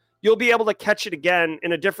talk, you'll be able to catch it again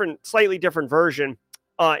in a slightly different version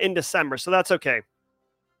in December. So that's okay.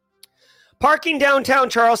 Parking downtown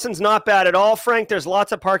Charleston's not bad at all, Frank. There's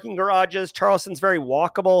lots of parking garages. Charleston's very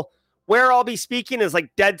walkable. Where I'll be speaking is like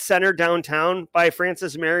dead center downtown by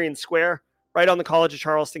Francis Marion Square, right on the College of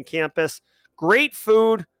Charleston campus. Great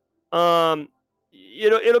food. It'll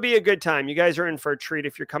be a good time. You guys are in for a treat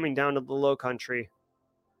if you're coming down to the Low Country.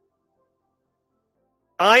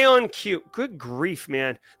 Ion Q. Good grief,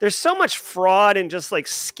 man. There's so much fraud and just like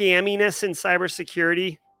scamminess in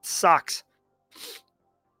cybersecurity. It sucks.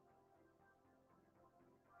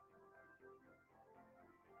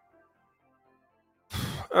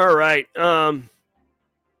 All right.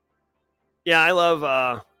 Yeah, I love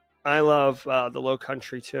the Low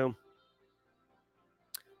Country too.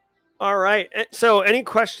 All right. So any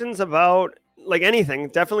questions about like anything?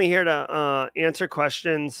 Definitely here to answer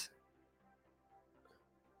questions.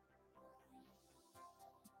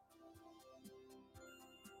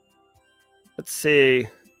 Let's see.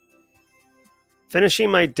 Finishing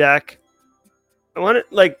my deck. I want it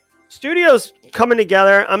like studio's coming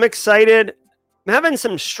together. I'm excited. I'm having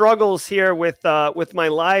some struggles here with my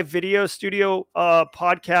live video studio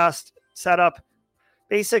podcast setup.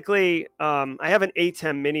 Basically, I have an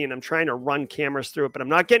A10 mini and I'm trying to run cameras through it, but I'm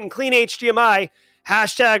not getting clean HDMI.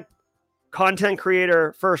 Hashtag content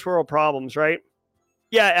creator first world problems, right?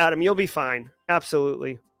 Yeah, Adam, you'll be fine.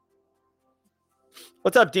 Absolutely.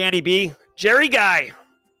 What's up, Danny B? Jerry Guy.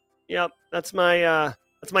 Yep, that's my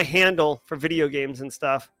handle for video games and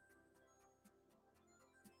stuff.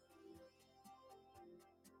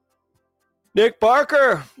 Nick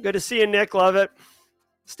Barker. Good to see you, Nick. Love it.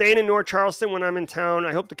 Staying in North Charleston when I'm in town.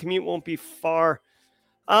 I hope the commute won't be far.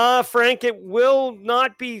 Frank, it will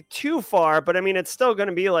not be too far, but I mean, it's still going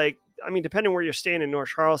to be like, I mean, depending where you're staying in North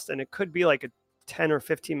Charleston, it could be like a 10 or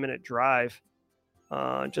 15 minute drive.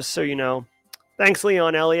 Just so you know. Thanks,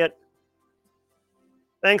 Leon Elliott.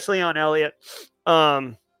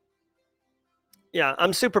 Yeah,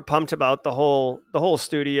 I'm super pumped about the whole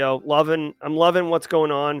studio. I'm loving what's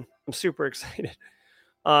going on. I'm super excited.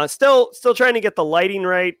 Still trying to get the lighting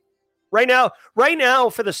right. Right now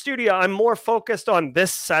for the studio, I'm more focused on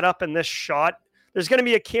this setup and this shot. There's going to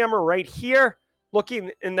be a camera right here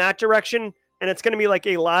looking in that direction, and it's going to be like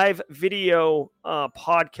a live video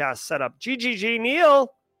podcast setup. GGG,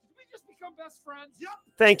 Neil. Did we just become best friends? Yep.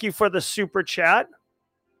 Thank you for the super chat.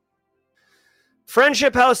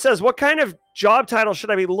 Friendship House says, what kind of job title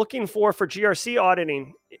should I be looking for GRC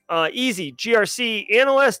auditing? Easy. GRC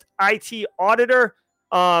analyst, IT auditor,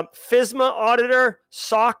 FISMA auditor,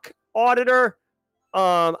 SOC auditor,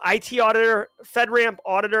 IT auditor, FedRAMP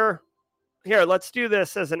auditor. Here, let's do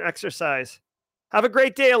this as an exercise. Have a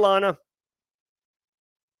great day, Alana.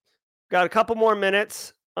 Got a couple more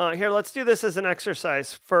minutes. Here, let's do this as an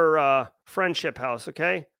exercise for Friendship House,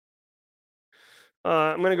 okay?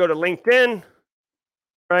 I'm going to go to LinkedIn,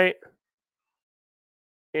 right?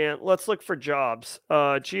 And let's look for jobs.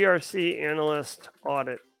 GRC analyst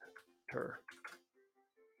auditor.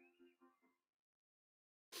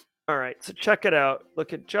 All right, so check it out.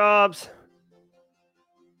 Look at jobs.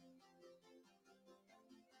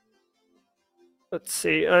 Let's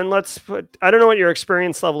see, and let's put, I don't know what your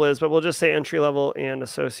experience level is, but we'll just say entry level and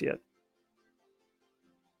associate.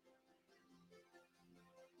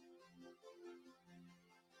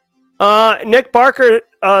 Nick Barker,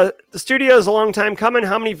 the studio is a long time coming.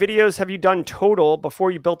 How many videos have you done total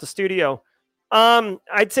before you built the studio?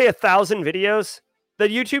 I'd say 1,000 videos. The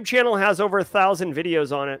YouTube channel has over 1,000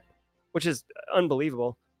 videos on it, which is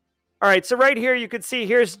unbelievable. All right, so right here you can see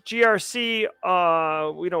here's GRC.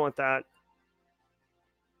 We don't want that.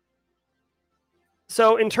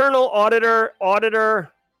 So internal auditor,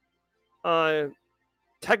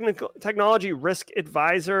 technology risk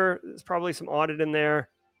advisor. There's probably some audit in there.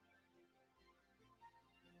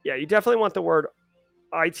 Yeah, you definitely want the word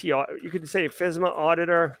IT. You could say FISMA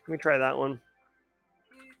auditor. Let me try that one.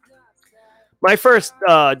 My first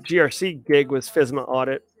GRC gig was FISMA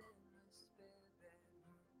audit.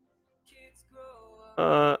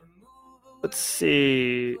 Let's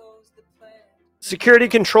see. Security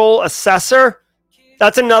control assessor.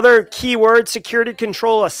 That's another keyword, security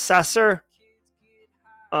control assessor.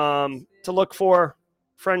 To look for.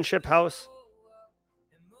 Friendship House.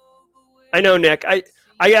 I know, Nick.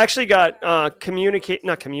 I actually got not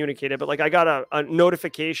communicated, but like I got a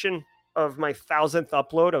notification of my 1,000th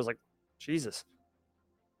upload. I was like, Jesus.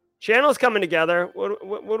 Channel's coming together. What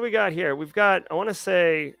do we got here? We've got, I want to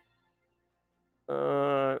say,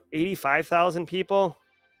 85,000 people.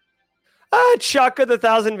 Chuck with the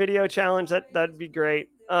 1,000 video challenge. That'd be great.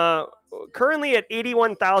 Currently at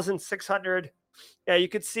 81,600. Yeah, you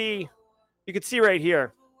could see right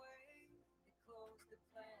here.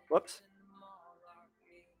 Whoops.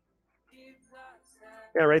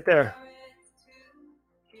 Yeah, right there.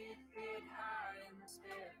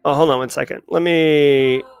 Oh, hold on one second. Let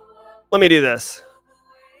me do this.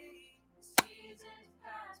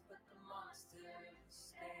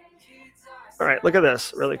 All right, look at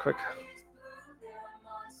this really quick.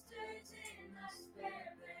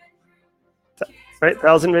 Right,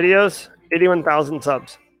 1,000 videos, 81,000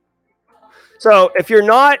 subs. So if you're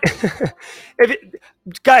not,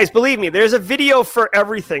 guys, believe me, there's a video for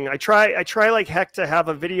everything. I try like heck to have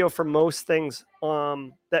a video for most things,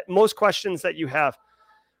 that most questions that you have.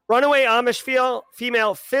 Runaway Amish female.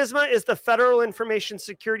 FISMA is the Federal Information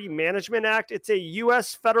Security Management Act. It's a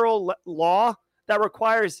U.S. federal law that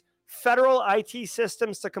requires federal IT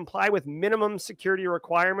systems to comply with minimum security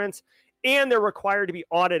requirements, and they're required to be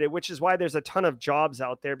audited, which is why there's a ton of jobs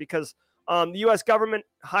out there, because the U.S. government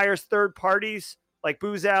hires third parties like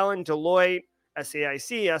Booz Allen, Deloitte,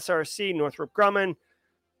 SAIC, SRC, Northrop Grumman,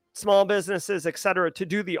 small businesses, etc., to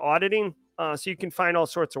do the auditing. So you can find all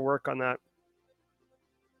sorts of work on that.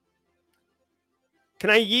 Can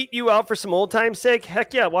I yeet you out for some old time's sake?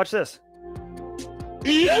 Heck yeah, watch this.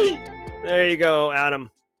 There you go, Adam.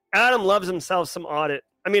 Adam loves himself some audit.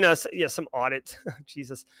 I mean, some audit.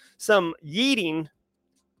 Jesus. Some yeeting.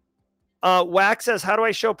 Wax says, how do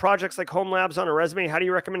I show projects like home labs on a resume? How do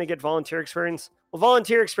you recommend to get volunteer experience? Well,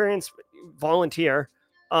 volunteer.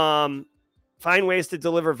 Find ways to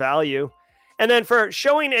deliver value. And then for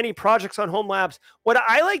showing any projects on home labs, what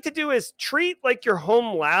I like to do is treat like your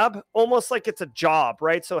home lab almost like it's a job,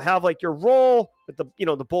 right? So have like your role with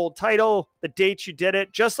the bold title, the dates you did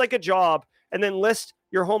it, just like a job, and then list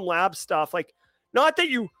your home lab stuff. Like, not that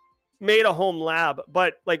you made a home lab,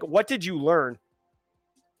 but like, what did you learn?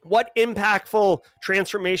 What impactful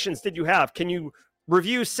transformations did you have? Can you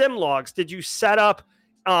review sim logs? Did you set up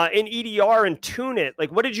an EDR and tune it?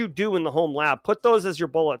 Like, what did you do in the home lab? Put those as your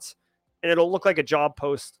bullets, and it'll look like a job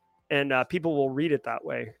post, and people will read it that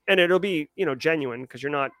way. And it'll be, genuine, because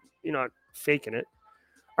you're not faking it.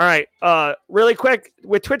 All right. Really quick,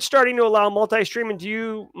 with Twitch starting to allow multi-streaming,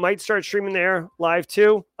 you might start streaming there live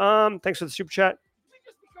too? Thanks for the super chat. We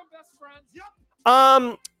just become best friends. Yep.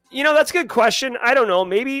 That's a good question. I don't know.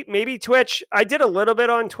 Maybe Twitch. I did a little bit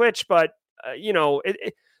on Twitch, but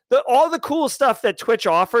all the cool stuff that Twitch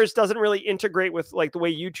offers doesn't really integrate with like the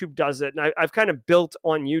way YouTube does it. And I've kind of built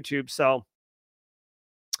on YouTube. So,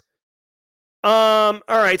 all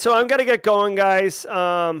right. So I'm going to get going, guys.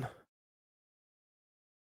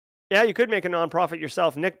 Yeah, you could make a nonprofit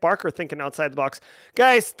yourself. Nick Barker thinking outside the box.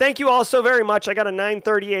 Guys, thank you all so very much. I got a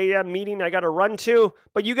 9:30 a.m. meeting I got to run to,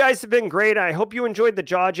 but you guys have been great. I hope you enjoyed the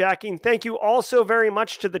jaw jacking. Thank you also very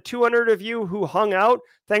much to the 200 of you who hung out.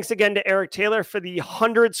 Thanks again to Eric Taylor for the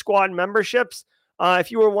 100 squad memberships. If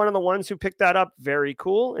you were one of the ones who picked that up, very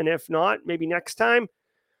cool. And if not, maybe next time.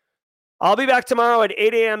 I'll be back tomorrow at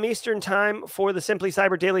 8 a.m. Eastern time for the Simply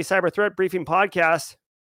Cyber Daily Cyber Threat Briefing podcast.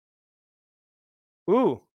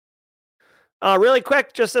 Ooh. Really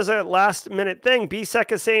quick, just as a last minute thing,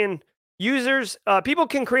 BSEC is saying users, people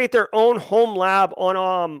can create their own home lab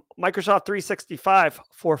on Microsoft 365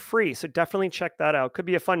 for free. So definitely check that out. Could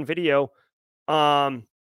be a fun video.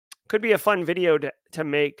 Could be a fun video to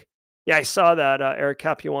make. Yeah, I saw that Eric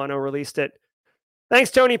Capuano released it. Thanks,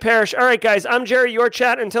 Tony Parrish. All right, guys, I'm Jerry, your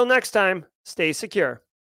chat. Until next time, stay secure.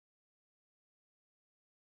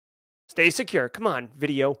 Stay secure. Come on,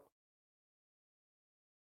 video.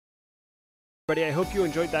 Everybody, I hope you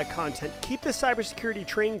enjoyed that content. Keep the cybersecurity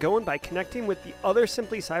train going by connecting with the other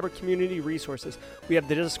Simply Cyber community resources. We have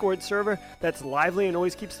the Discord server that's lively and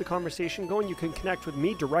always keeps the conversation going. You can connect with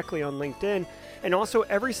me directly on LinkedIn. And also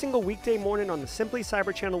every single weekday morning on the Simply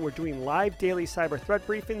Cyber channel, we're doing live daily cyber threat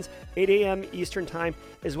briefings, 8 a.m. Eastern time,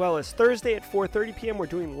 as well as Thursday at 4:30 p.m. We're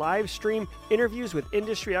doing live stream interviews with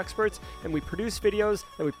industry experts, and we produce videos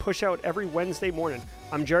that we push out every Wednesday morning.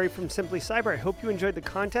 I'm Jerry from Simply Cyber. I hope you enjoyed the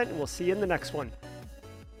content, and we'll see you in the next one.